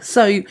 Yeah,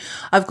 so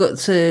I've got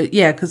to,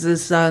 because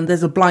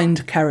there's a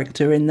blind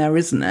character in there,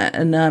 isn't it?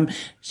 And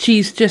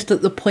she's just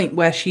at the point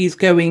where she's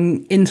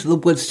going into the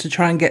woods to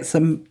try and get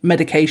some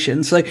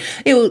medication. So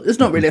it's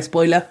not really a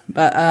spoiler,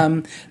 but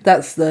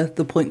that's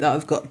the point that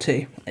I've got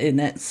to in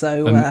it.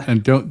 So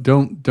And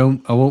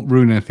don't. I won't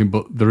ruin anything,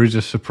 but there is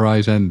a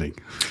surprise ending.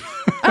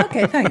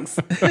 okay, thanks.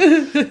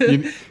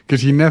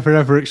 Because you never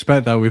ever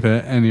expect that with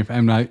any of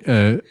M. Night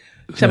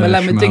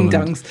Shyamalan Ding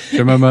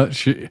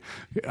Dongs.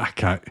 I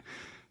can't.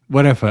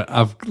 Whatever,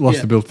 I've lost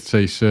the ability to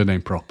say his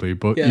surname properly,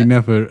 but you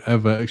never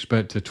ever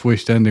expect a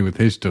twist ending with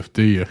his stuff,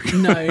 do you?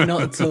 No,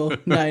 not at all.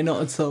 No,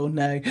 not at all.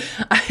 No,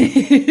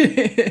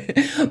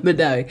 but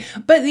no.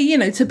 But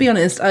to be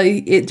honest,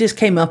 it just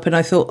came up and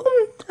I thought,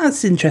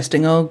 that's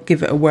interesting. I'll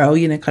give it a whirl,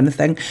 kind of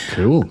thing.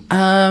 Cool.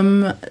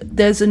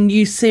 There's a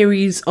new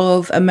series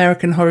of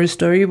American Horror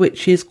Story,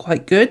 which is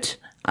quite good,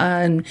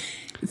 and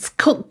it's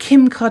got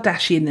Kim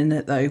Kardashian in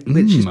it though,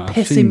 which is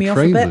pissing me off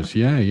a bit.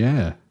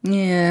 Yeah.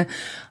 Yeah.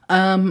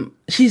 In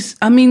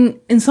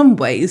some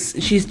ways,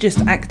 she's just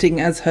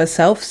acting as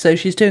herself, so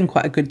she's doing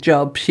quite a good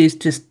job. She's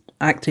just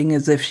acting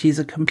as if she's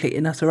a complete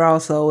and utter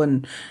arsehole,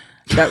 and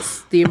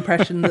that's the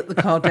impression that the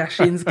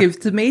Kardashians give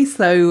to me.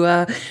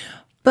 So,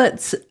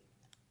 but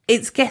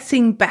it's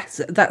getting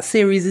better. That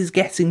series is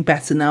getting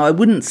better now. I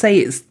wouldn't say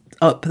it's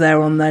up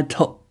there on their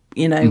top,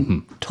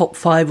 top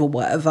 5 or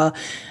whatever.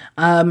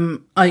 I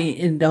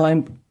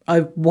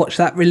watch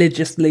that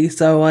religiously,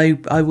 so I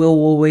will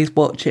always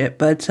watch it.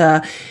 But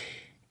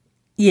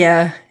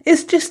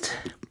it's just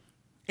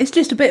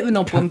a bit of an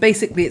odd one.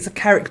 Basically, it's a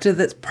character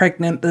that's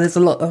pregnant, but there's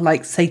a lot of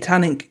like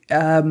satanic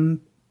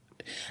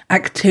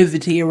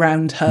activity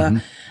around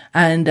her,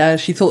 and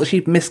she thought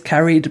she'd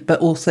miscarried, but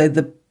also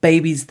the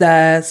baby's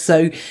there.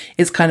 So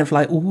it's kind of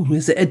like, oh,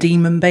 is it a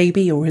demon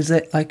baby or is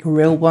it like a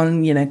real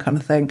one, kind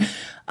of thing.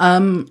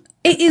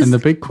 It is. And the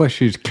big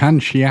question is, can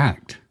she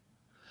act?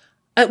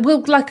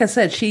 Well, like I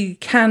said, she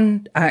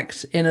can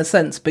act in a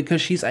sense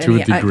because she's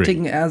only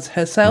acting as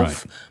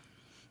herself. Right.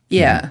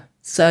 Yeah.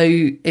 So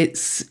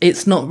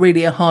it's not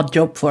really a hard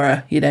job for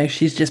her.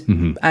 She's just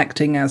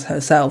acting as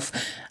herself,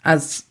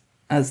 as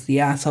the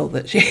asshole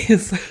that she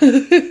is.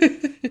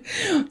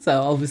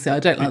 So obviously I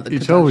don't like the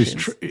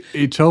Kardashians.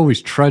 It's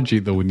always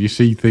tragic though when you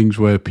see things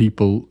where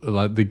people,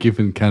 like, they're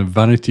given kind of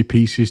vanity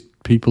pieces,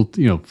 people,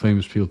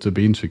 famous people to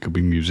be into, it could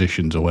be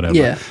musicians or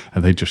whatever,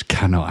 and they just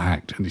cannot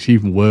act. And it's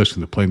even worse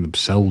when they're playing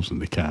themselves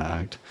and they can't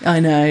act. I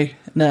know.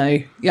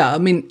 No. Yeah, I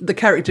mean, the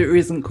character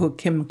isn't called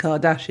Kim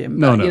Kardashian,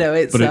 but,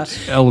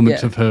 it's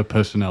elements of her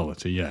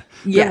personality, yeah.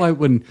 Yeah. But like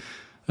when...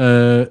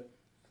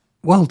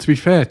 well, to be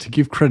fair, to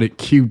give credit,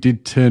 Q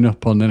did turn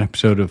up on an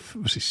episode of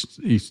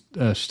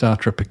Star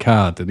Trek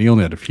Picard, and he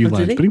only had a few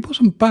lines, but he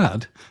wasn't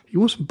bad.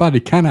 He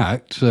can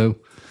act, so...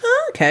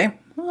 Oh, okay.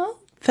 Well,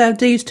 fair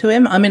dues to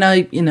him. I mean,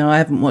 I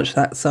haven't watched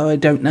that, so I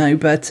don't know,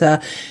 but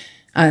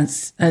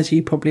as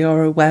you probably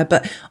are aware.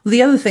 But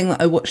the other thing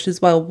that I watched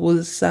as well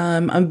was,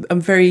 I'm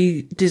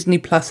very Disney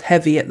Plus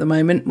heavy at the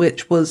moment,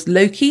 which was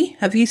Loki.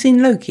 Have you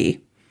seen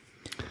Loki?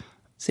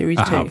 Series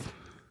 2? Have.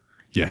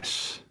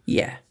 Yes.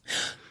 Yeah.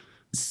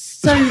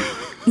 So,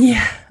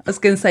 yeah, I was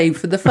going to say,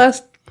 for the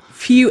first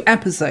few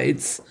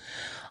episodes,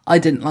 I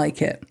didn't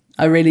like it.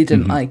 I really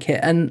didn't like it.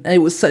 And it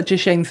was such a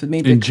shame for me.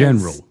 In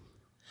general?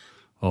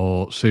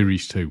 Or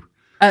Series 2?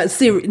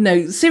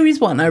 Series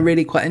 1 I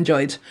really quite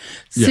enjoyed.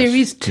 Yes,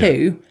 Series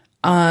 2,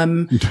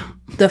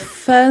 the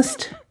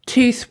first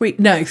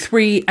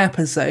 3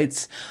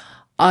 episodes,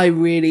 I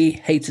really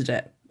hated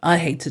it. I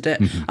hated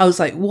it. I was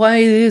like, why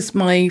is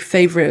my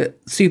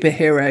favourite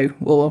superhero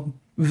or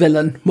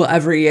villain,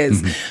 whatever he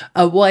is,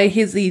 why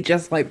is he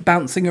just like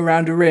bouncing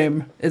around a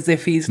room as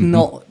if he's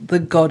not the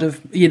god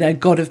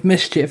of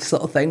mischief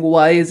sort of thing?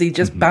 Why is he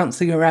just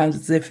bouncing around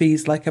as if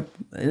he's like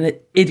an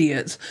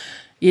idiot?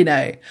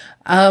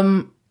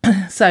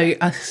 So I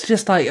was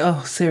just like,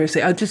 oh,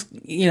 seriously, I just,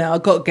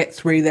 I've got to get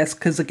through this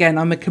because, again,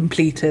 I'm a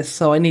completist,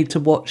 so I need to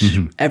watch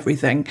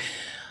everything.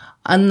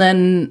 And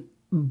then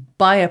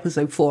by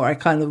episode 4, I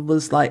kind of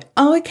was like,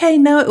 oh, okay,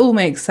 now it all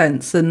makes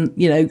sense. And,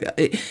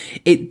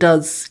 it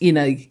does,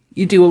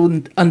 you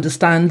do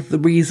understand the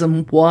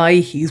reason why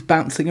he's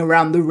bouncing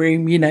around the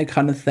room,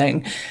 kind of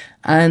thing.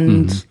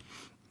 And,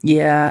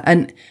 yeah,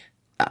 and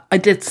I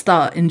did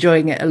start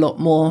enjoying it a lot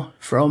more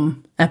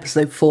from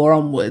episode 4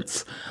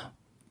 onwards.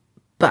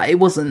 But it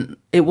wasn't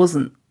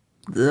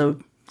the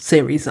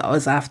series that I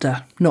was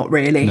after. Not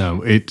really.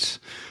 No,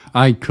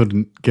 I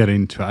couldn't get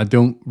into it. I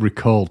don't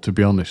recall, to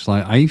be honest.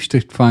 Like, I used to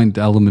find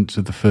elements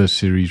of the first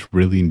series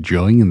really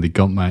enjoying, and they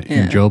got my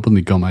enjoyable, and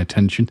they got my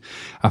attention.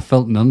 I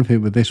felt none of it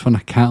with this one.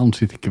 I can't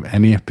honestly think of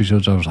any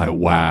episodes I was like,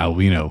 wow,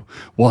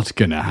 what's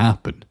going to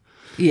happen?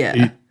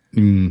 Yeah.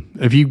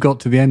 Have you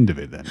got to the end of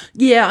it then?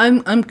 Yeah,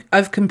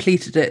 I've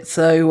completed it.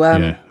 So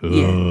yeah.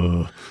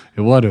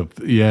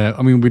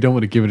 I mean, we don't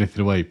want to give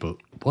anything away, but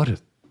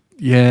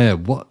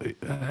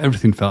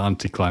everything felt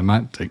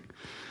anticlimactic.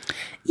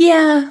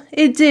 Yeah,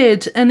 it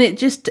did, and it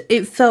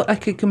felt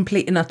like a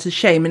complete and utter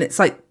shame. And it's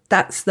like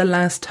that's the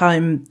last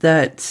time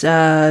that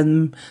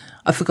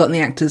I've forgotten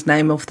the actor's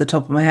name off the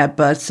top of my head,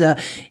 but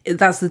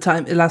that's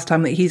the last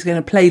time that he's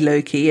going to play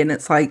Loki, and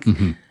it's like.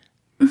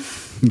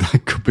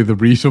 That could be the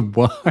reason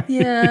why.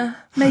 Yeah,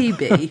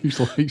 maybe. He's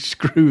like,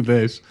 screw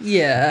this.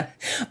 Yeah,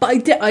 but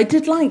I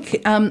did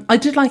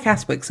like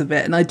aspects of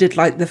it, and I did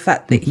like the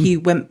fact that he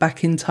went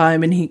back in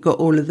time and he got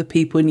all of the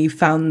people, and he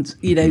found,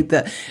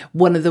 that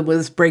one of them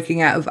was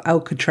breaking out of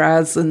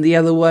Alcatraz, and the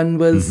other one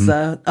was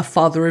a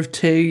father of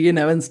 2,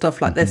 and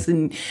stuff like this,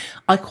 and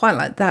I quite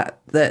like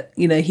that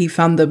he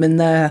found them in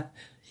their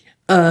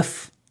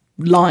Earth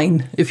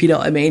line, if you know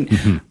what I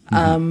mean.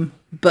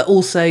 But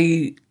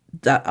also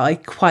that I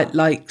quite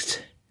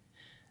liked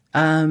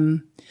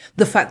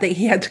the fact that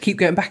he had to keep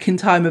going back in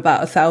time about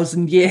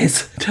 1,000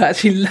 years to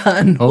actually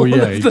learn. Oh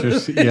yeah,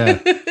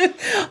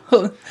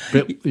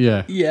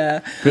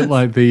 bit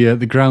like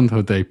the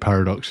Groundhog Day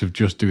paradox of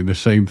just doing the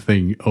same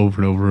thing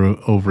over and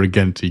over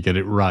again until you get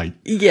it right.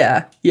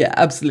 Yeah,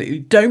 absolutely.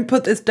 Don't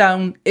put this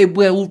down; it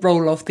will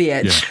roll off the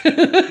edge.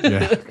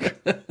 Yeah.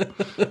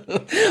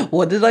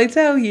 What did I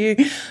tell you?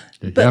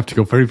 You have to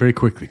go very, very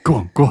quickly.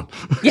 Go on.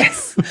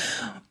 Yes.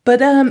 But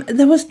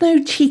there was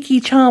no cheeky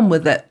charm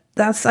with it.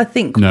 That's, I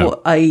think,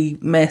 what I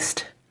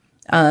missed.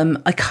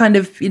 I kind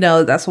of,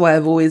 that's why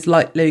I've always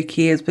liked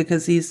Loki, is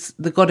because he's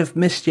the god of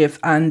mischief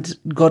and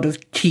god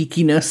of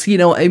cheekiness. You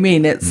know what I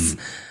mean? It's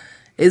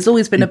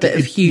always been a bit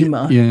of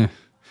humour. Yeah,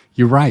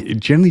 you're right.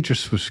 It generally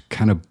just was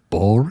kind of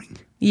boring.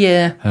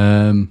 Yeah.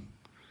 And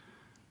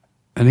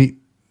I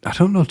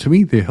don't know, to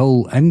me, the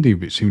whole ending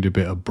of it seemed a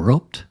bit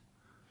abrupt.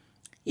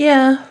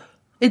 Yeah,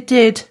 it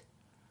did.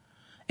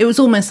 It was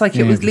almost like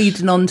it was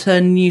leading on to a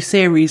new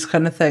series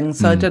kind of thing.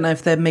 So I don't know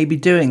if they're maybe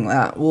doing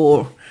that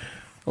or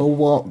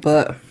what,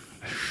 but...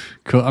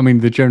 I mean,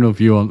 the general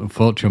view on,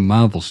 unfortunately, on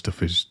Marvel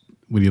stuff is,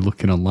 when you're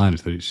looking online,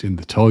 is that it's in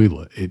the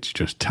toilet. It's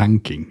just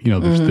tanking. You know,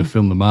 the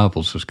film The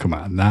Marvels has come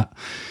out, and that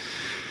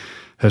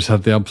has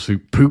had the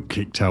absolute poop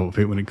kicked out of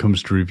it when it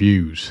comes to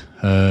reviews.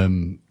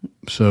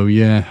 So,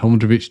 yeah, I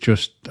wonder if it's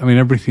just... I mean,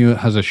 everything that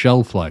has a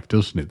shelf life,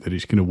 doesn't it, that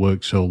it's going to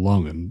work so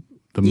long. And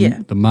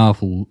the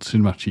Marvel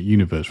Cinematic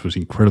Universe was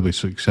incredibly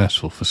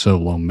successful for so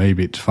long.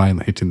 Maybe it's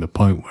finally hitting the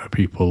point where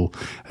people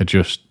are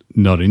just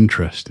not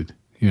interested.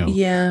 You know,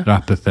 they're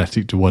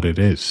apathetic to what it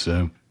is,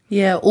 so...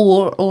 Yeah,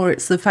 or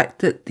it's the fact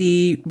that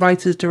the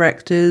writers,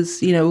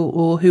 directors, you know,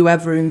 or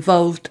whoever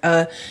involved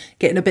are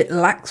getting a bit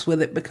lax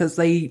with it because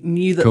they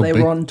knew that they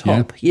were on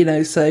top, you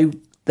know, so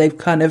they've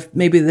kind of,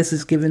 maybe this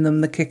is giving them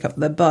the kick up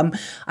their bum.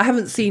 I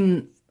haven't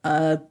seen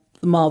the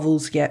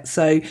Marvels yet,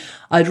 so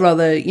I'd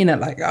rather, you know,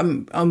 like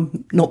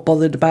I'm not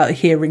bothered about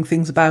hearing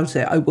things about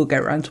it. I will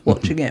get around to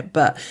watching it,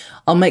 but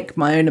I'll make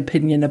my own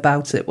opinion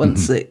about it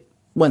once it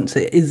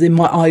is in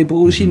my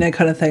eyeballs, you know,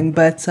 kind of thing.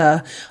 But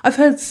I've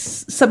heard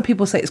some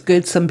people say it's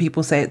good, some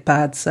people say it's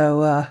bad.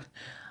 So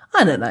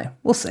I don't know.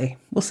 We'll see.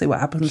 We'll see what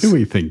happens. See what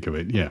you think of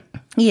it, yeah.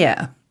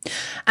 Yeah.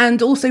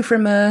 And also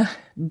from a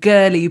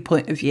girly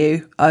point of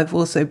view, I've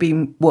also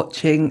been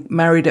watching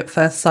Married at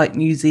First Sight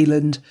New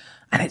Zealand.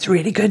 And it's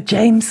really good,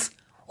 James.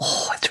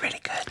 Oh, it's really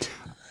good.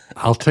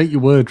 I'll take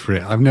your word for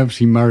it. I've never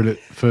seen Married at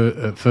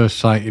First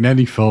Sight in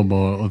any form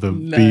or other,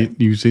 be it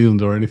New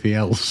Zealand or anything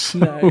else.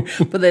 No,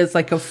 but there's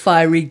like a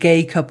fiery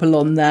gay couple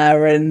on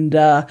there, and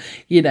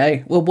you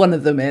know, well, one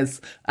of them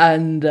is,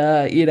 and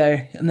you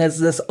know, and there's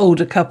this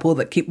older couple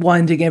that keep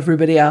winding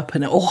everybody up,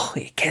 and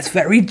it gets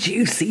very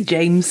juicy,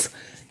 James.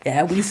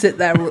 Yeah, we sit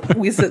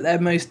there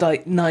most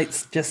like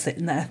nights just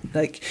sitting there.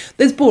 Like,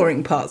 there's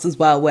boring parts as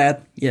well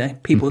where, you know,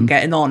 people are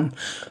getting on,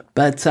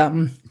 but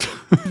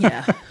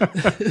yeah.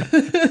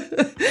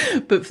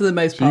 But for the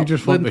most part, you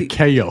just want the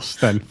chaos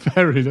then.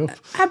 Fair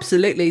enough.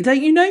 Absolutely.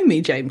 Don't you know me,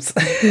 James?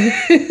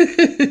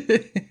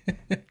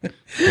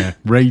 Yeah,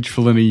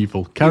 rageful and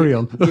evil. Carry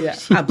on. Yeah,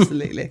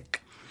 absolutely.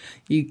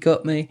 You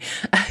got me.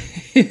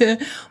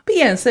 But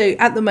yeah, so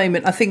at the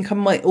moment, I think I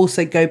might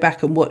also go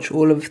back and watch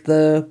all of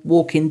the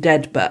Walking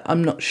Dead, but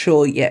I'm not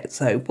sure yet.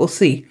 So we'll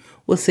see.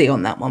 We'll see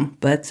on that one.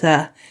 But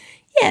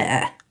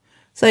yeah.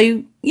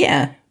 So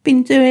yeah,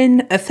 been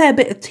doing a fair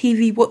bit of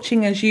TV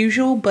watching as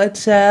usual,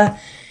 but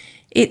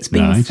it's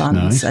been fun.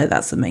 Nice. So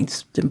that's the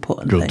most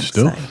important thing. Good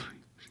stuff.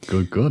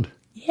 So. Good.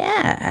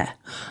 Yeah.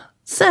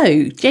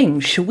 So,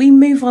 James, shall we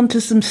move on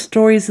to some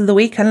stories of the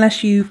week,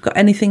 unless you've got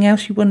anything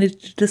else you wanted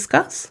to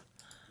discuss?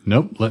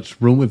 Nope,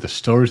 let's run with the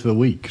stories of the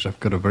week, because I've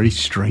got a very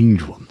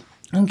strange one.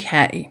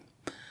 Okay.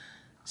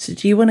 So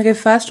do you want to go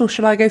first, or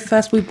shall I go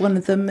first with one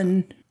of them?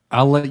 And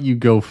I'll let you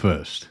go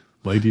first.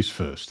 Ladies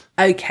first.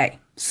 Okay.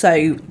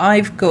 So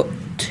I've got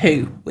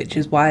two, which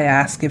is why I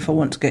ask if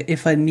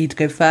I need to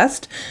go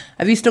first.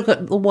 Have you still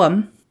got the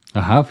one? I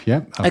have,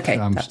 yeah. Okay.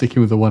 I'm sticking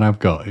with the one I've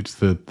got. It's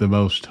the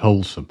most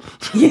wholesome.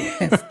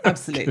 Yes,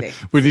 absolutely.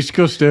 We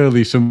discussed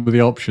earlier some of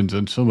the options,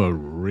 and some are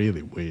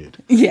really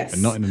weird. Yes.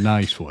 And not in a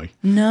nice way.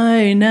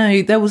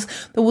 No. There was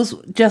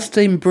just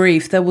in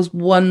brief, there was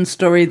one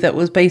story that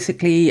was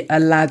basically a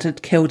lad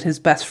had killed his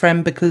best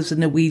friend because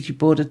an Ouija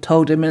board had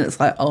told him, and it's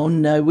like, oh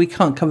no, we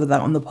can't cover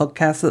that on the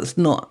podcast. That's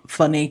not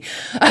funny.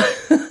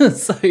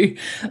 So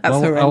that's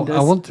horrendous.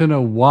 I want to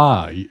know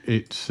why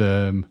it's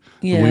the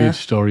weird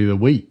story of the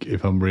week,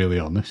 if I'm really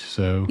honest.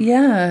 So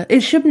yeah, it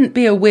shouldn't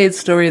be a weird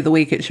story of the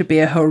week. It should be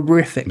a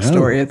horrific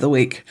story of the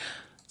week.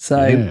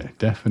 So yeah,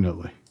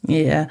 definitely.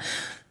 Yeah.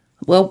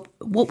 Well,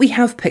 what we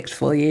have picked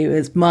for you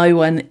is my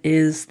one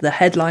is the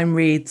headline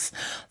reads,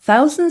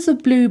 "Thousands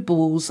of blue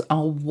balls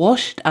are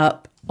washed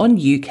up on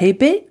UK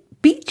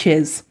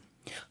beaches."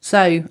 So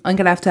I'm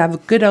going to have a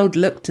good old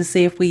look to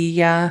see if we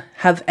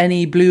have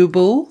any blue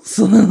balls,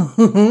 you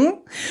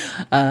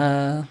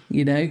know,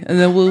 and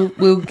then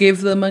we'll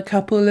give them a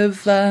couple of,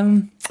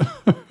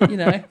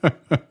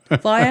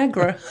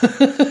 Viagra.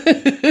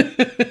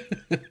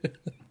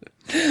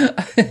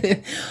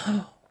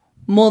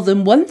 More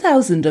than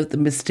 1,000 of the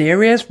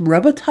mysterious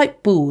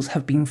rubber-type balls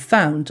have been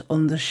found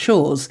on the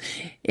shores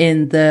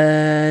in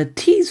the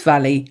Tees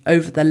Valley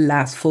over the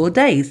last 4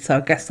 days. So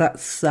I guess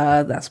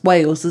that's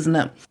Wales, isn't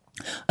it?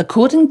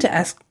 According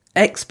to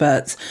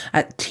experts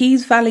at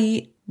Tees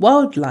Valley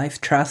Wildlife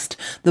Trust,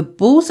 the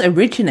balls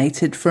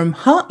originated from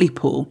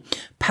Hartlepool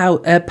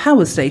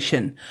power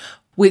station,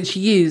 which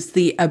used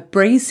the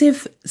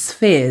abrasive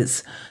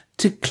spheres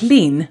to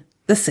clean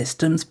the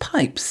system's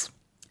pipes.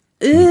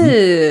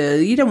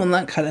 Ew, you don't want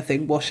that kind of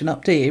thing washing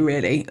up, do you,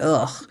 really?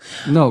 Ugh.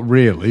 Not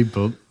really,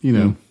 but,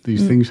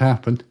 these things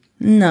happen.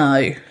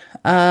 No.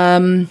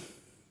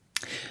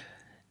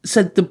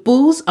 So the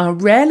balls are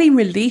rarely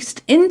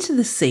released into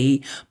the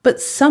sea, but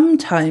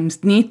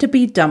sometimes need to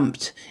be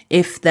dumped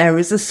if there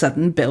is a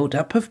sudden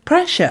build-up of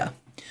pressure.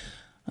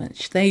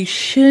 Which they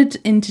should,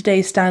 in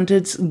today's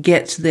standards,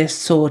 get this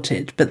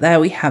sorted, but there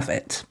we have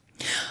it.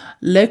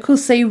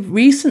 Locals say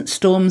recent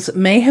storms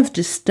may have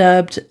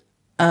disturbed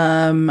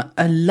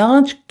a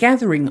large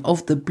gathering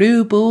of the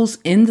blue balls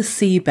in the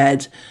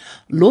seabed,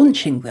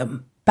 launching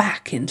them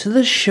back into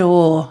the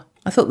shore.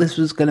 I thought this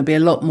was going to be a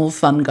lot more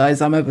fun,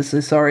 guys. I'm ever so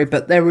sorry,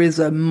 but there is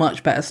a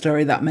much better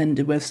story that I'm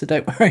ended with, so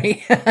don't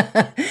worry.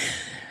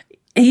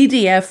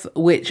 EDF,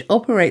 which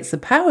operates the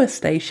power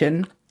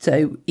station,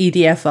 so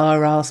EDF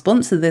are our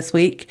sponsor this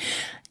week,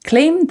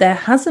 claimed there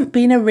hasn't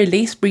been a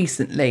release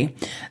recently,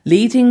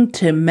 leading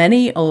to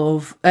many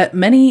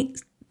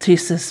to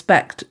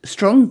suspect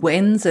strong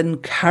winds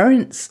and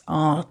currents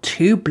are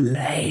to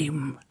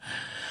blame.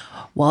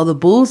 While the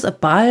balls are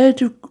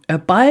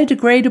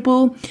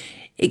biodegradable,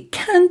 it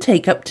can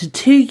take up to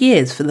 2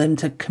 years for them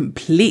to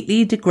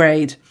completely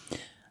degrade,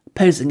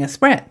 posing a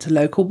threat to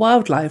local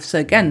wildlife. So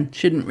again,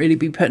 shouldn't really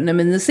be putting them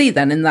in the sea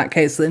then in that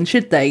case, then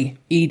should they?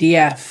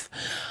 EDF.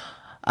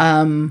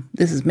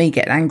 This is me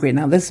getting angry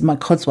now. This is my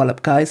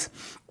codswallop, guys.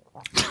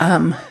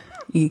 I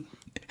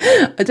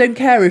don't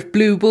care if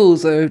blue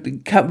bulls are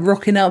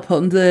rocking up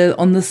on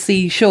the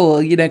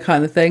seashore,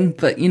 kind of thing.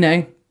 But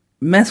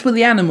mess with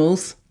the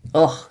animals.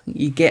 Oh,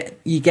 you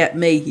get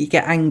me. You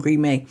get angry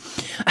me.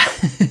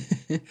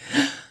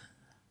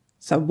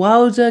 So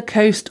Wilder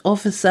Coast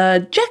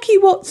Officer Jackie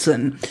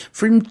Watson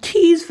from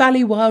Tees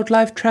Valley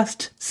Wildlife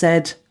Trust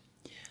said,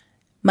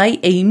 My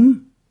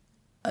aim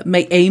of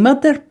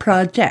the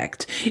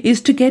project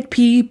is to get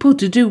people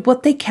to do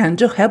what they can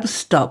to help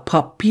stop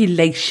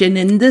population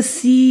in the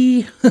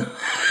sea.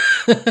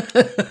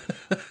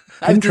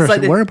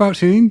 Interesting.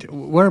 Whereabouts in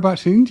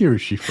India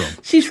is she from?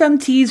 She's from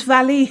Tees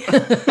Valley.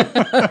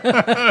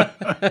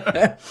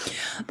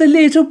 The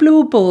little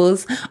blue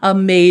balls are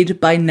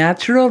made by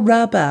natural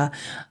rubber.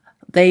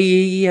 They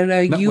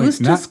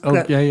used to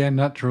scrub.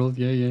 Natural.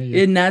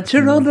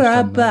 Natural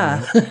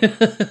rubber.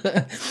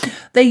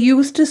 They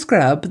used to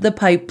scrub the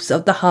pipes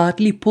of the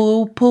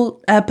Hartlepool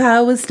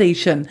power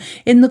station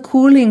in the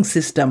cooling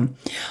system.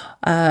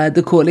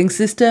 The cooling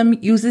system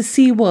uses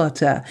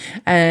seawater,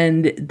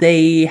 and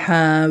they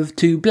have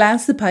to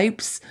blast the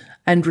pipes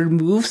and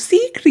remove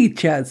sea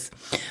creatures.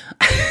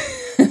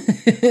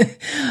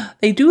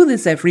 They do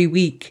this every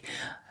week.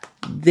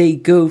 They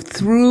go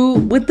through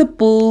with the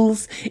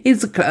bulls.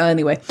 It's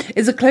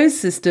a closed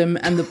system,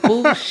 and the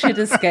bulls should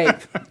escape.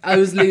 I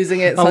was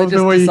losing it, so I just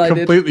decided.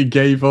 You completely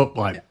gave up,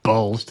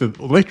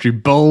 literally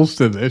balls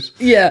to this.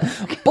 Yeah,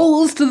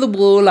 balls to the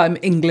wall. I'm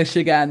English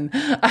again.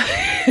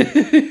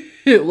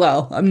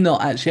 Well, I'm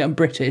not actually. I'm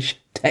British,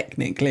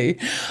 technically.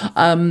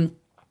 So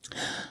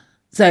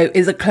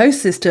it's a closed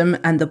system,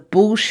 and the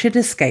bulls should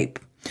escape.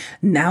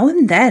 Now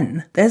and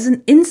then, there's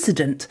an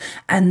incident,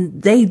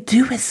 and they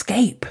do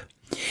escape.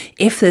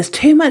 If there's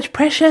too much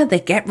pressure,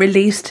 they get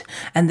released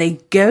and they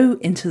go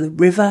into the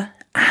river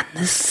and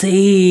the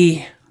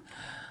sea.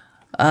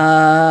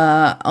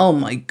 Oh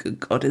my good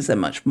God, is there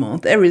much more?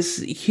 There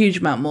is a huge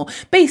amount more.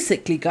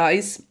 Basically,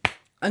 guys,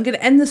 I'm going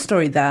to end the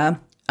story there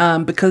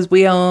because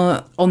we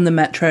are on the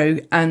metro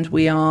and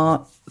we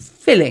are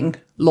filling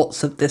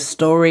lots of this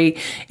story.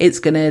 It's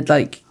going to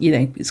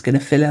it's going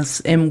to fill us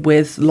in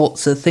with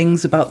lots of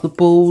things about the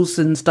bulls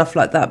and stuff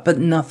like that, but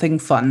nothing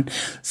fun.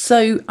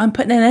 So I'm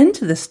putting an end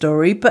to this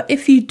story. But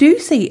if you do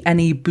see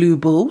any blue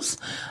bulls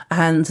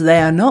and they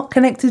are not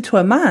connected to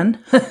a man,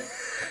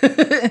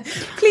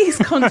 please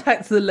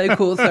contact the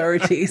local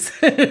authorities.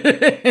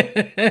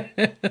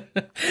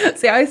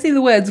 See, I see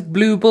the words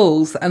blue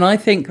bulls and I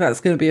think that's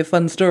going to be a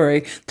fun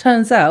story.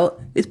 Turns out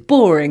it's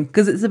boring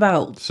because it's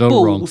about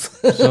bulls.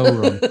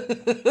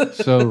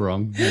 So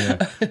wrong.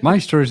 Yeah. My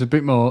story is a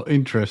bit more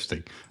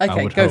interesting.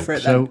 Okay, go for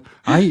it then. So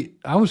I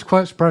was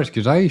quite surprised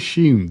because I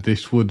assumed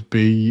this would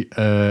be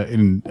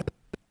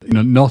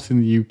not in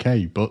the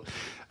UK, but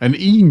an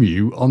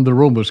emu on the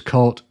run was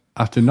caught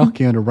after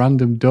knocking on a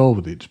random door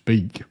with its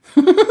beak.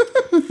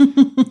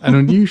 An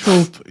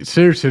unusual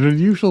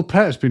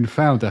pet has been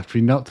found after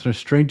he knocked on a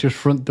stranger's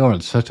front door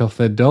and set off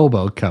their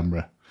doorbell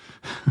camera.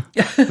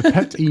 The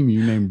pet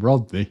emu named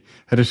Rodney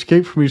had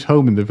escaped from his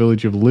home in the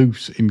village of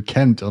Luce in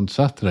Kent on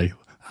Saturday.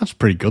 That's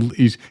pretty good.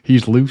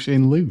 He's loose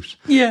in Luce.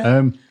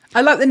 Yeah.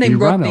 I like the name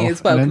Rodney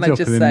as well, can I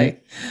just say?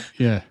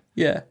 Yeah.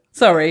 Yeah.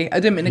 Sorry, I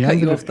didn't mean to cut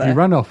you off there. He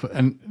ran off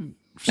and...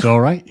 It's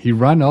all right. He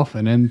ran off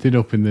and ended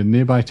up in the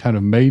nearby town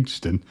of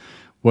Maidstone,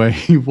 where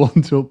he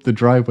wandered up the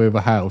driveway of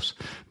a house,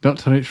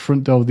 knocked on its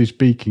front door with his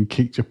beak and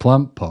kicked a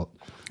plant pot.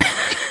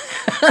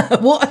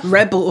 What a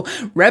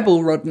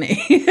rebel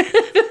Rodney.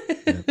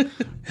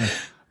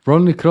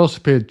 Rodney could also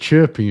be heard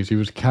chirping as he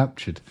was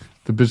captured.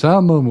 The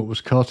bizarre moment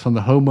was caught on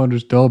the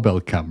homeowner's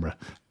doorbell camera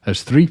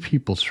as 3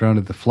 people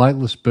surrounded the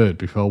flightless bird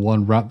before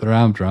one wrapped their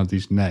arms around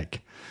his neck.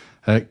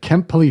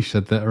 Kent Police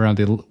said that around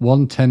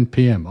 1:10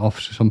 p.m,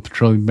 officers on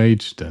patrol in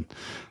Maidstone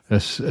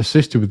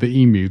assisted with the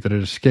emu that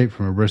had escaped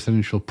from a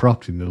residential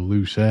property in the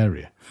Luce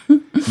area.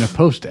 In a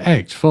post to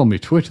X, formerly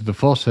Twitter, the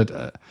force said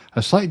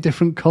a slightly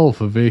different call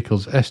for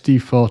vehicles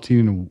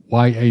SD14 and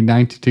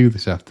YA92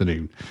 this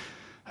afternoon.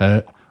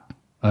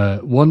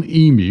 One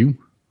emu,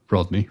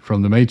 Rodney,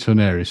 from the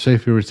Maidstone area,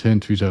 safely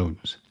returned to his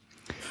owners.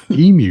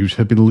 Emus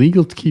have been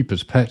legal to keep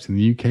as pets in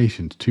the UK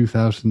since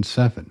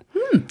 2007.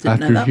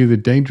 After review, the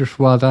Dangerous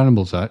Wild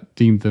Animals Act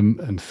deemed them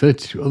and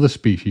 32 other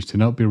species to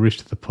not be a risk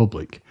to the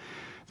public.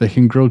 They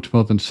can grow to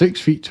more than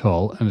 6 feet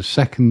tall and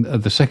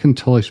the second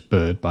tallest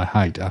bird by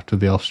height after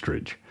the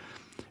ostrich.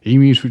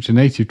 Emus, which are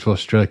native to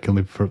Australia, can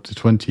live for up to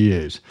 20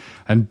 years.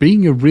 And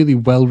being a really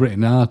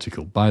well-written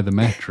article by the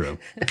Metro,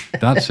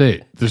 that's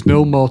it. There's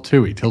no more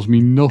to it. It tells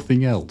me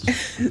nothing else.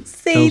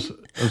 Tells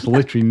us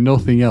literally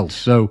nothing else.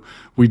 So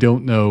we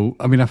don't know.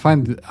 I mean,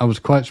 I was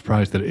quite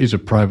surprised that it is a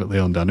privately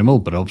owned animal,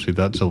 but obviously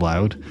that's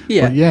allowed.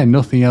 Yeah. But yeah,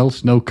 nothing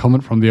else. No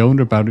comment from the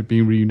owner about it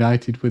being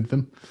reunited with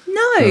them. No.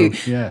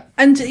 So, yeah.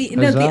 And,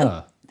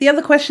 the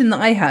other question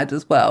that I had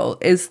as well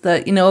is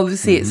that,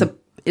 obviously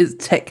it's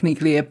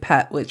technically a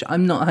pet, which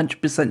I'm not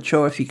 100%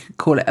 sure if you could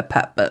call it a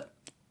pet, but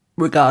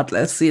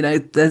regardless,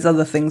 there's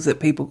other things that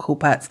people call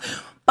pets.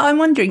 But I'm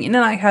wondering,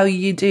 like how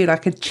you do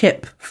like a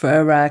chip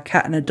for a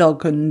cat and a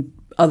dog and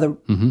other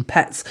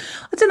pets.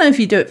 I don't know if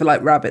you do it for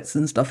like rabbits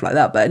and stuff like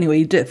that, but anyway,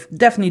 you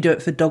definitely do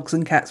it for dogs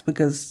and cats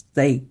because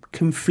they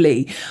can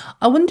flee.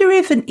 I wonder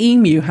if an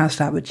emu has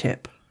to have a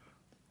chip.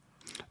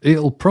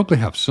 It'll probably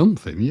have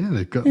something, yeah.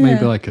 They've got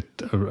maybe like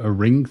a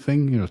ring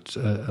thing, a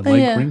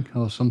leg ring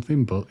or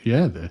something. But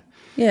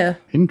they're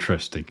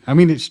interesting. I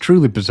mean, it's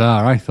truly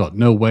bizarre. I thought,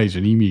 no way is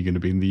an emu going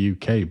to be in the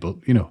UK. But,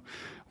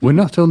 we're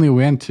not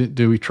only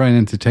do we try and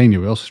entertain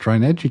you, we also try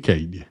and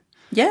educate you.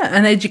 Yeah,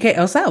 and educate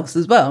ourselves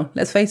as well,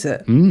 let's face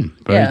it.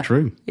 Very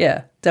true.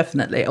 Yeah,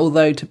 definitely.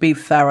 Although, to be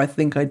fair, I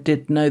think I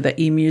did know that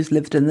emus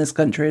lived in this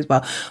country as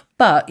well.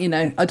 But,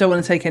 I don't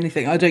want to take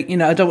anything. I don't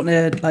want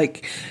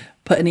to,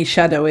 put any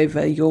shadow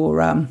over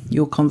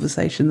your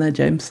conversation there,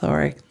 James.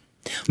 Sorry.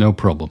 No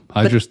problem.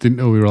 I just didn't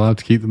know we were allowed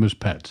to keep them as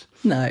pets.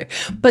 No.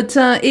 But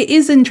it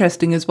is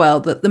interesting as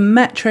well that the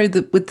Metro,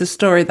 with the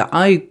story that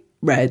I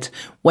read,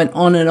 went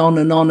on and on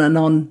and on and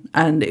on,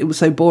 and it was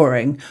so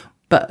boring.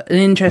 But an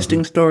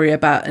interesting story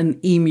about an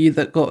emu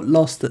that got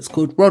lost that's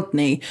called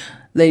Rodney,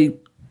 they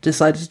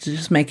decided to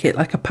just make it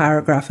like a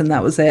paragraph and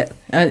that was it.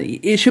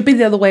 It should be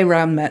the other way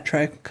around,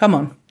 Metro. Come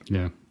on.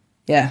 Yeah.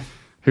 Yeah.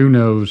 Who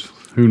knows,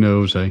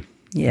 eh?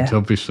 Yeah. It's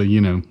obviously,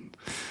 they've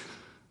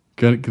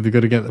got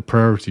to get the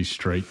priorities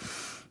straight.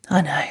 I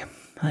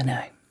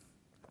know.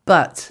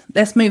 But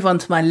let's move on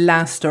to my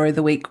last story of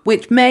the week,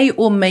 which may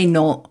or may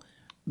not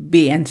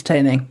be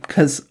entertaining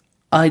because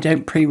I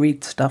don't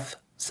pre-read stuff.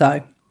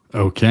 So.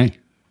 Okay.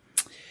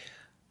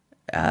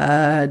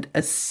 A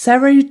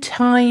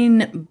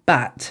serotine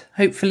bat.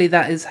 Hopefully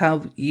that is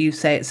how you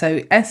say it.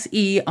 So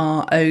serotine.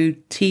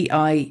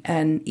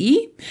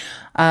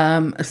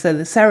 So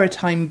the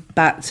serotine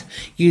bat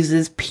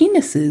uses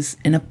penises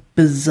in a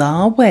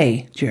bizarre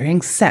way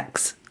during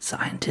sex,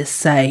 scientists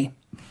say.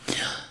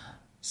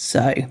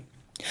 So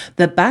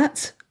the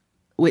bat,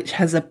 which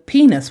has a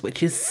penis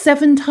which is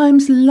 7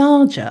 times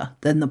larger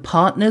than the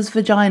partner's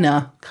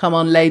vagina. Come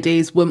on,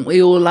 ladies, wouldn't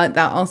we all like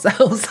that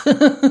ourselves?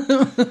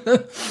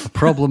 A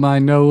problem I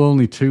know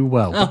only too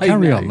well. But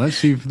carry on. Let's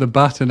see if the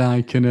bat and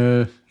I can,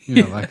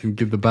 I can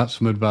give the bat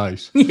some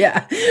advice.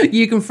 Yeah,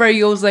 you can throw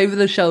yours over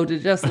the shoulder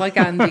just like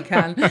Andy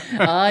can.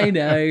 I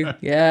know.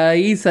 Yeah,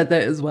 he said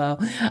that as well.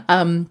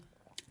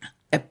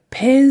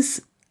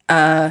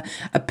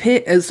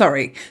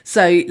 Sorry.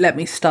 So let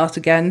me start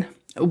again.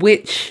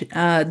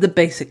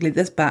 Basically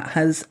this bat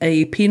has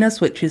a penis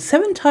which is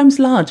 7 times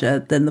larger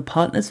than the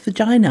partner's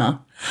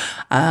vagina,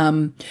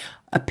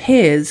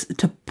 appears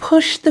to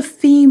push the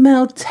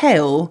female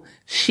tail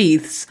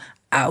sheaths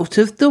out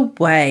of the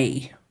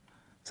way.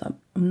 So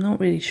I'm not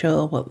really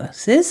sure what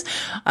this is.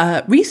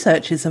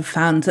 Researchers have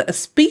found that a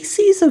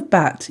species of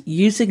bat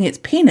using its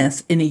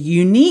penis in a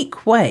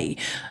unique way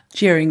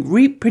during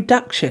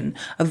reproduction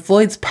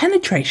avoids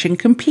penetration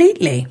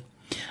completely.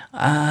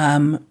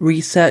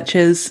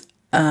 Researchers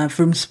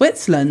from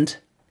Switzerland.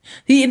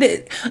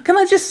 Can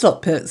I just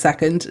stop for a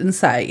second and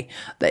say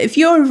that if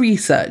you're a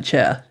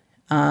researcher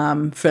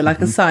for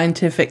like a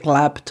scientific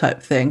lab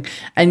type thing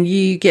and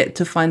you get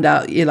to find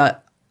out, you're like,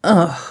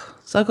 oh,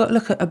 so I got to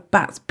look at a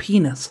bat's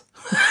penis.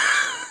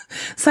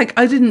 It's like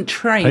I didn't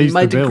train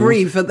my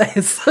degree for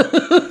this.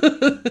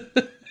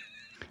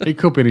 It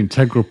could be an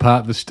integral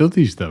part of the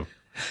studies, though.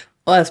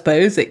 Well, I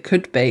suppose it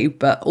could be,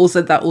 but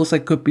also that also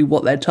could be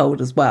what they're told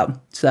as well.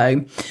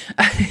 So...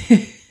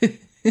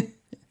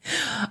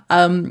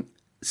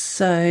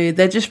 So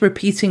they're just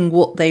repeating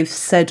what they've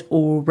said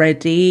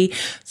already.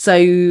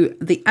 So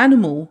the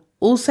animal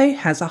also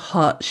has a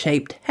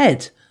heart-shaped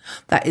head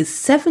that is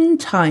 7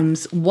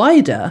 times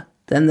wider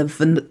than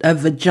a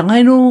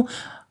vaginal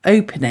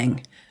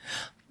opening.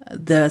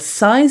 The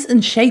size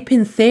and shape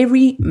in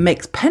theory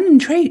makes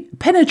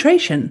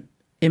penetration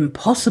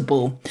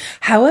impossible.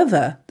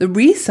 However, the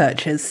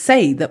researchers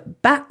say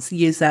that bats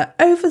use their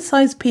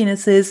oversized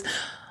penises.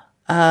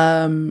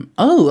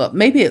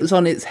 Maybe it was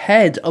on its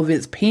head of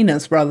its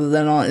penis rather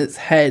than on its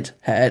head,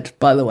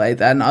 by the way,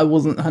 then. I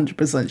wasn't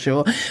 100%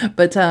 sure.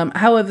 But,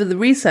 however, the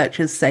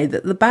researchers say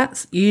that the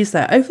bats use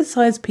their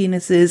oversized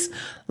penises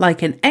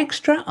like an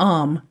extra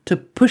arm to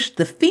push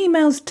the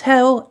female's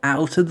tail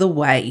out of the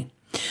way.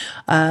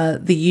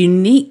 The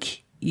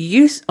unique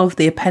use of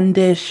the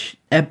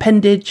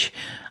appendage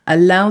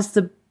allows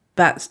the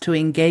bats to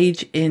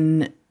engage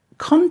in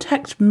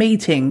contact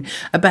mating,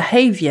 a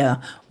behaviour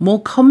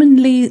more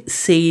commonly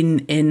seen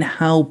in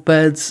how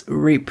birds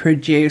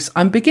reproduce.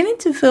 I'm beginning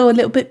to feel a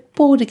little bit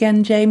bored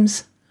again,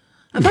 James.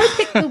 Have I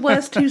picked the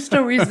worst 2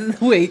 stories of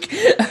the week?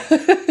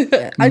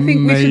 I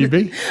think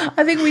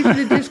we should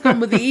have just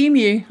gone with the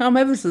emu. I'm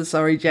ever so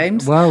sorry,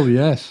 James. Well,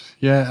 yes.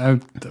 Yeah,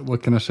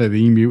 what can I say?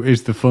 The emu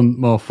is the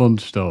more fun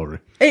story.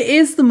 It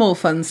is the more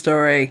fun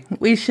story.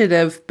 We should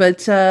have,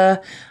 but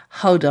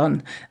hold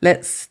on.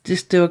 Let's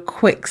just do a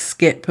quick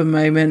skip a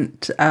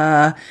moment.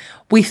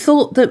 We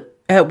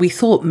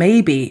thought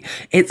maybe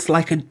it's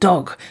like a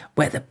dog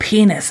where the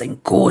penis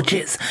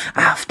engorges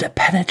after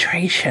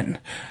penetration,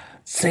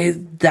 so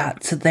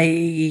that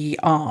they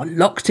are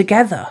locked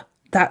together.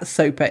 That's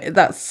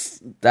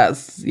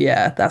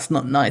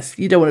not nice.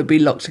 You don't want to be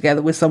locked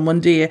together with someone,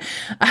 do you?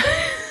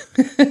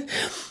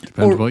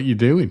 Depends what you're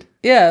doing.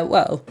 Yeah,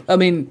 well, I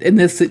mean, in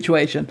this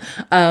situation.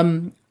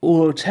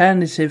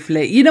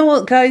 Alternatively, you know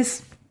what,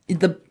 guys?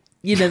 The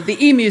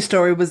emu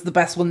story was the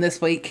best one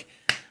this week.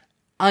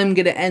 I'm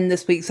going to end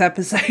this week's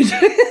episode.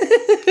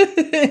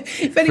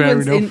 If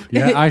anyone's Fair enough.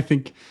 Yeah, I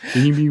think the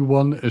emu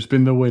one has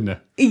been the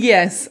winner.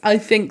 Yes, I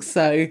think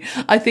so.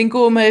 I think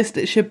almost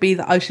it should be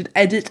that I should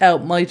edit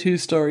out my 2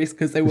 stories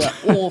because they were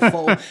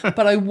awful,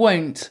 but I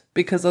won't,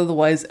 because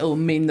otherwise it'll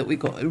mean that we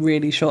got a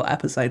really short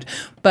episode.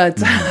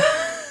 But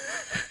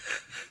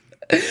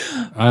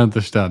I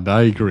understand.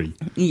 I agree.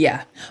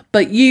 Yeah,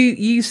 but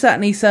you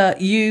certainly, sir,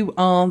 you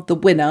are the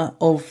winner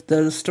of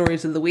the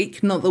stories of the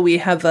week. Not that we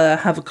have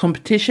a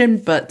competition,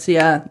 but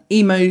yeah,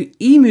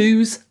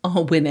 emus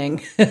are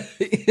winning.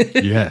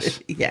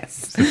 Yes.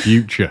 Yes. It's the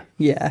future.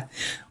 Yeah.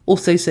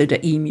 Also, so do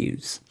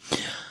emus.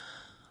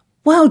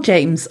 Well,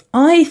 James,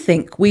 I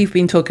think we've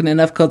been talking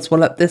enough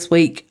Codswallop this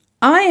week.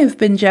 I have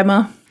been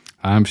Gemma.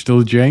 I'm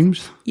still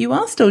James. You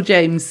are still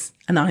James,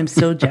 and I'm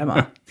still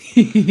Gemma.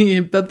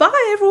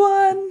 Bye-bye,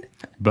 everyone.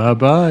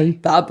 Bye-bye.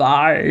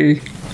 Bye-bye.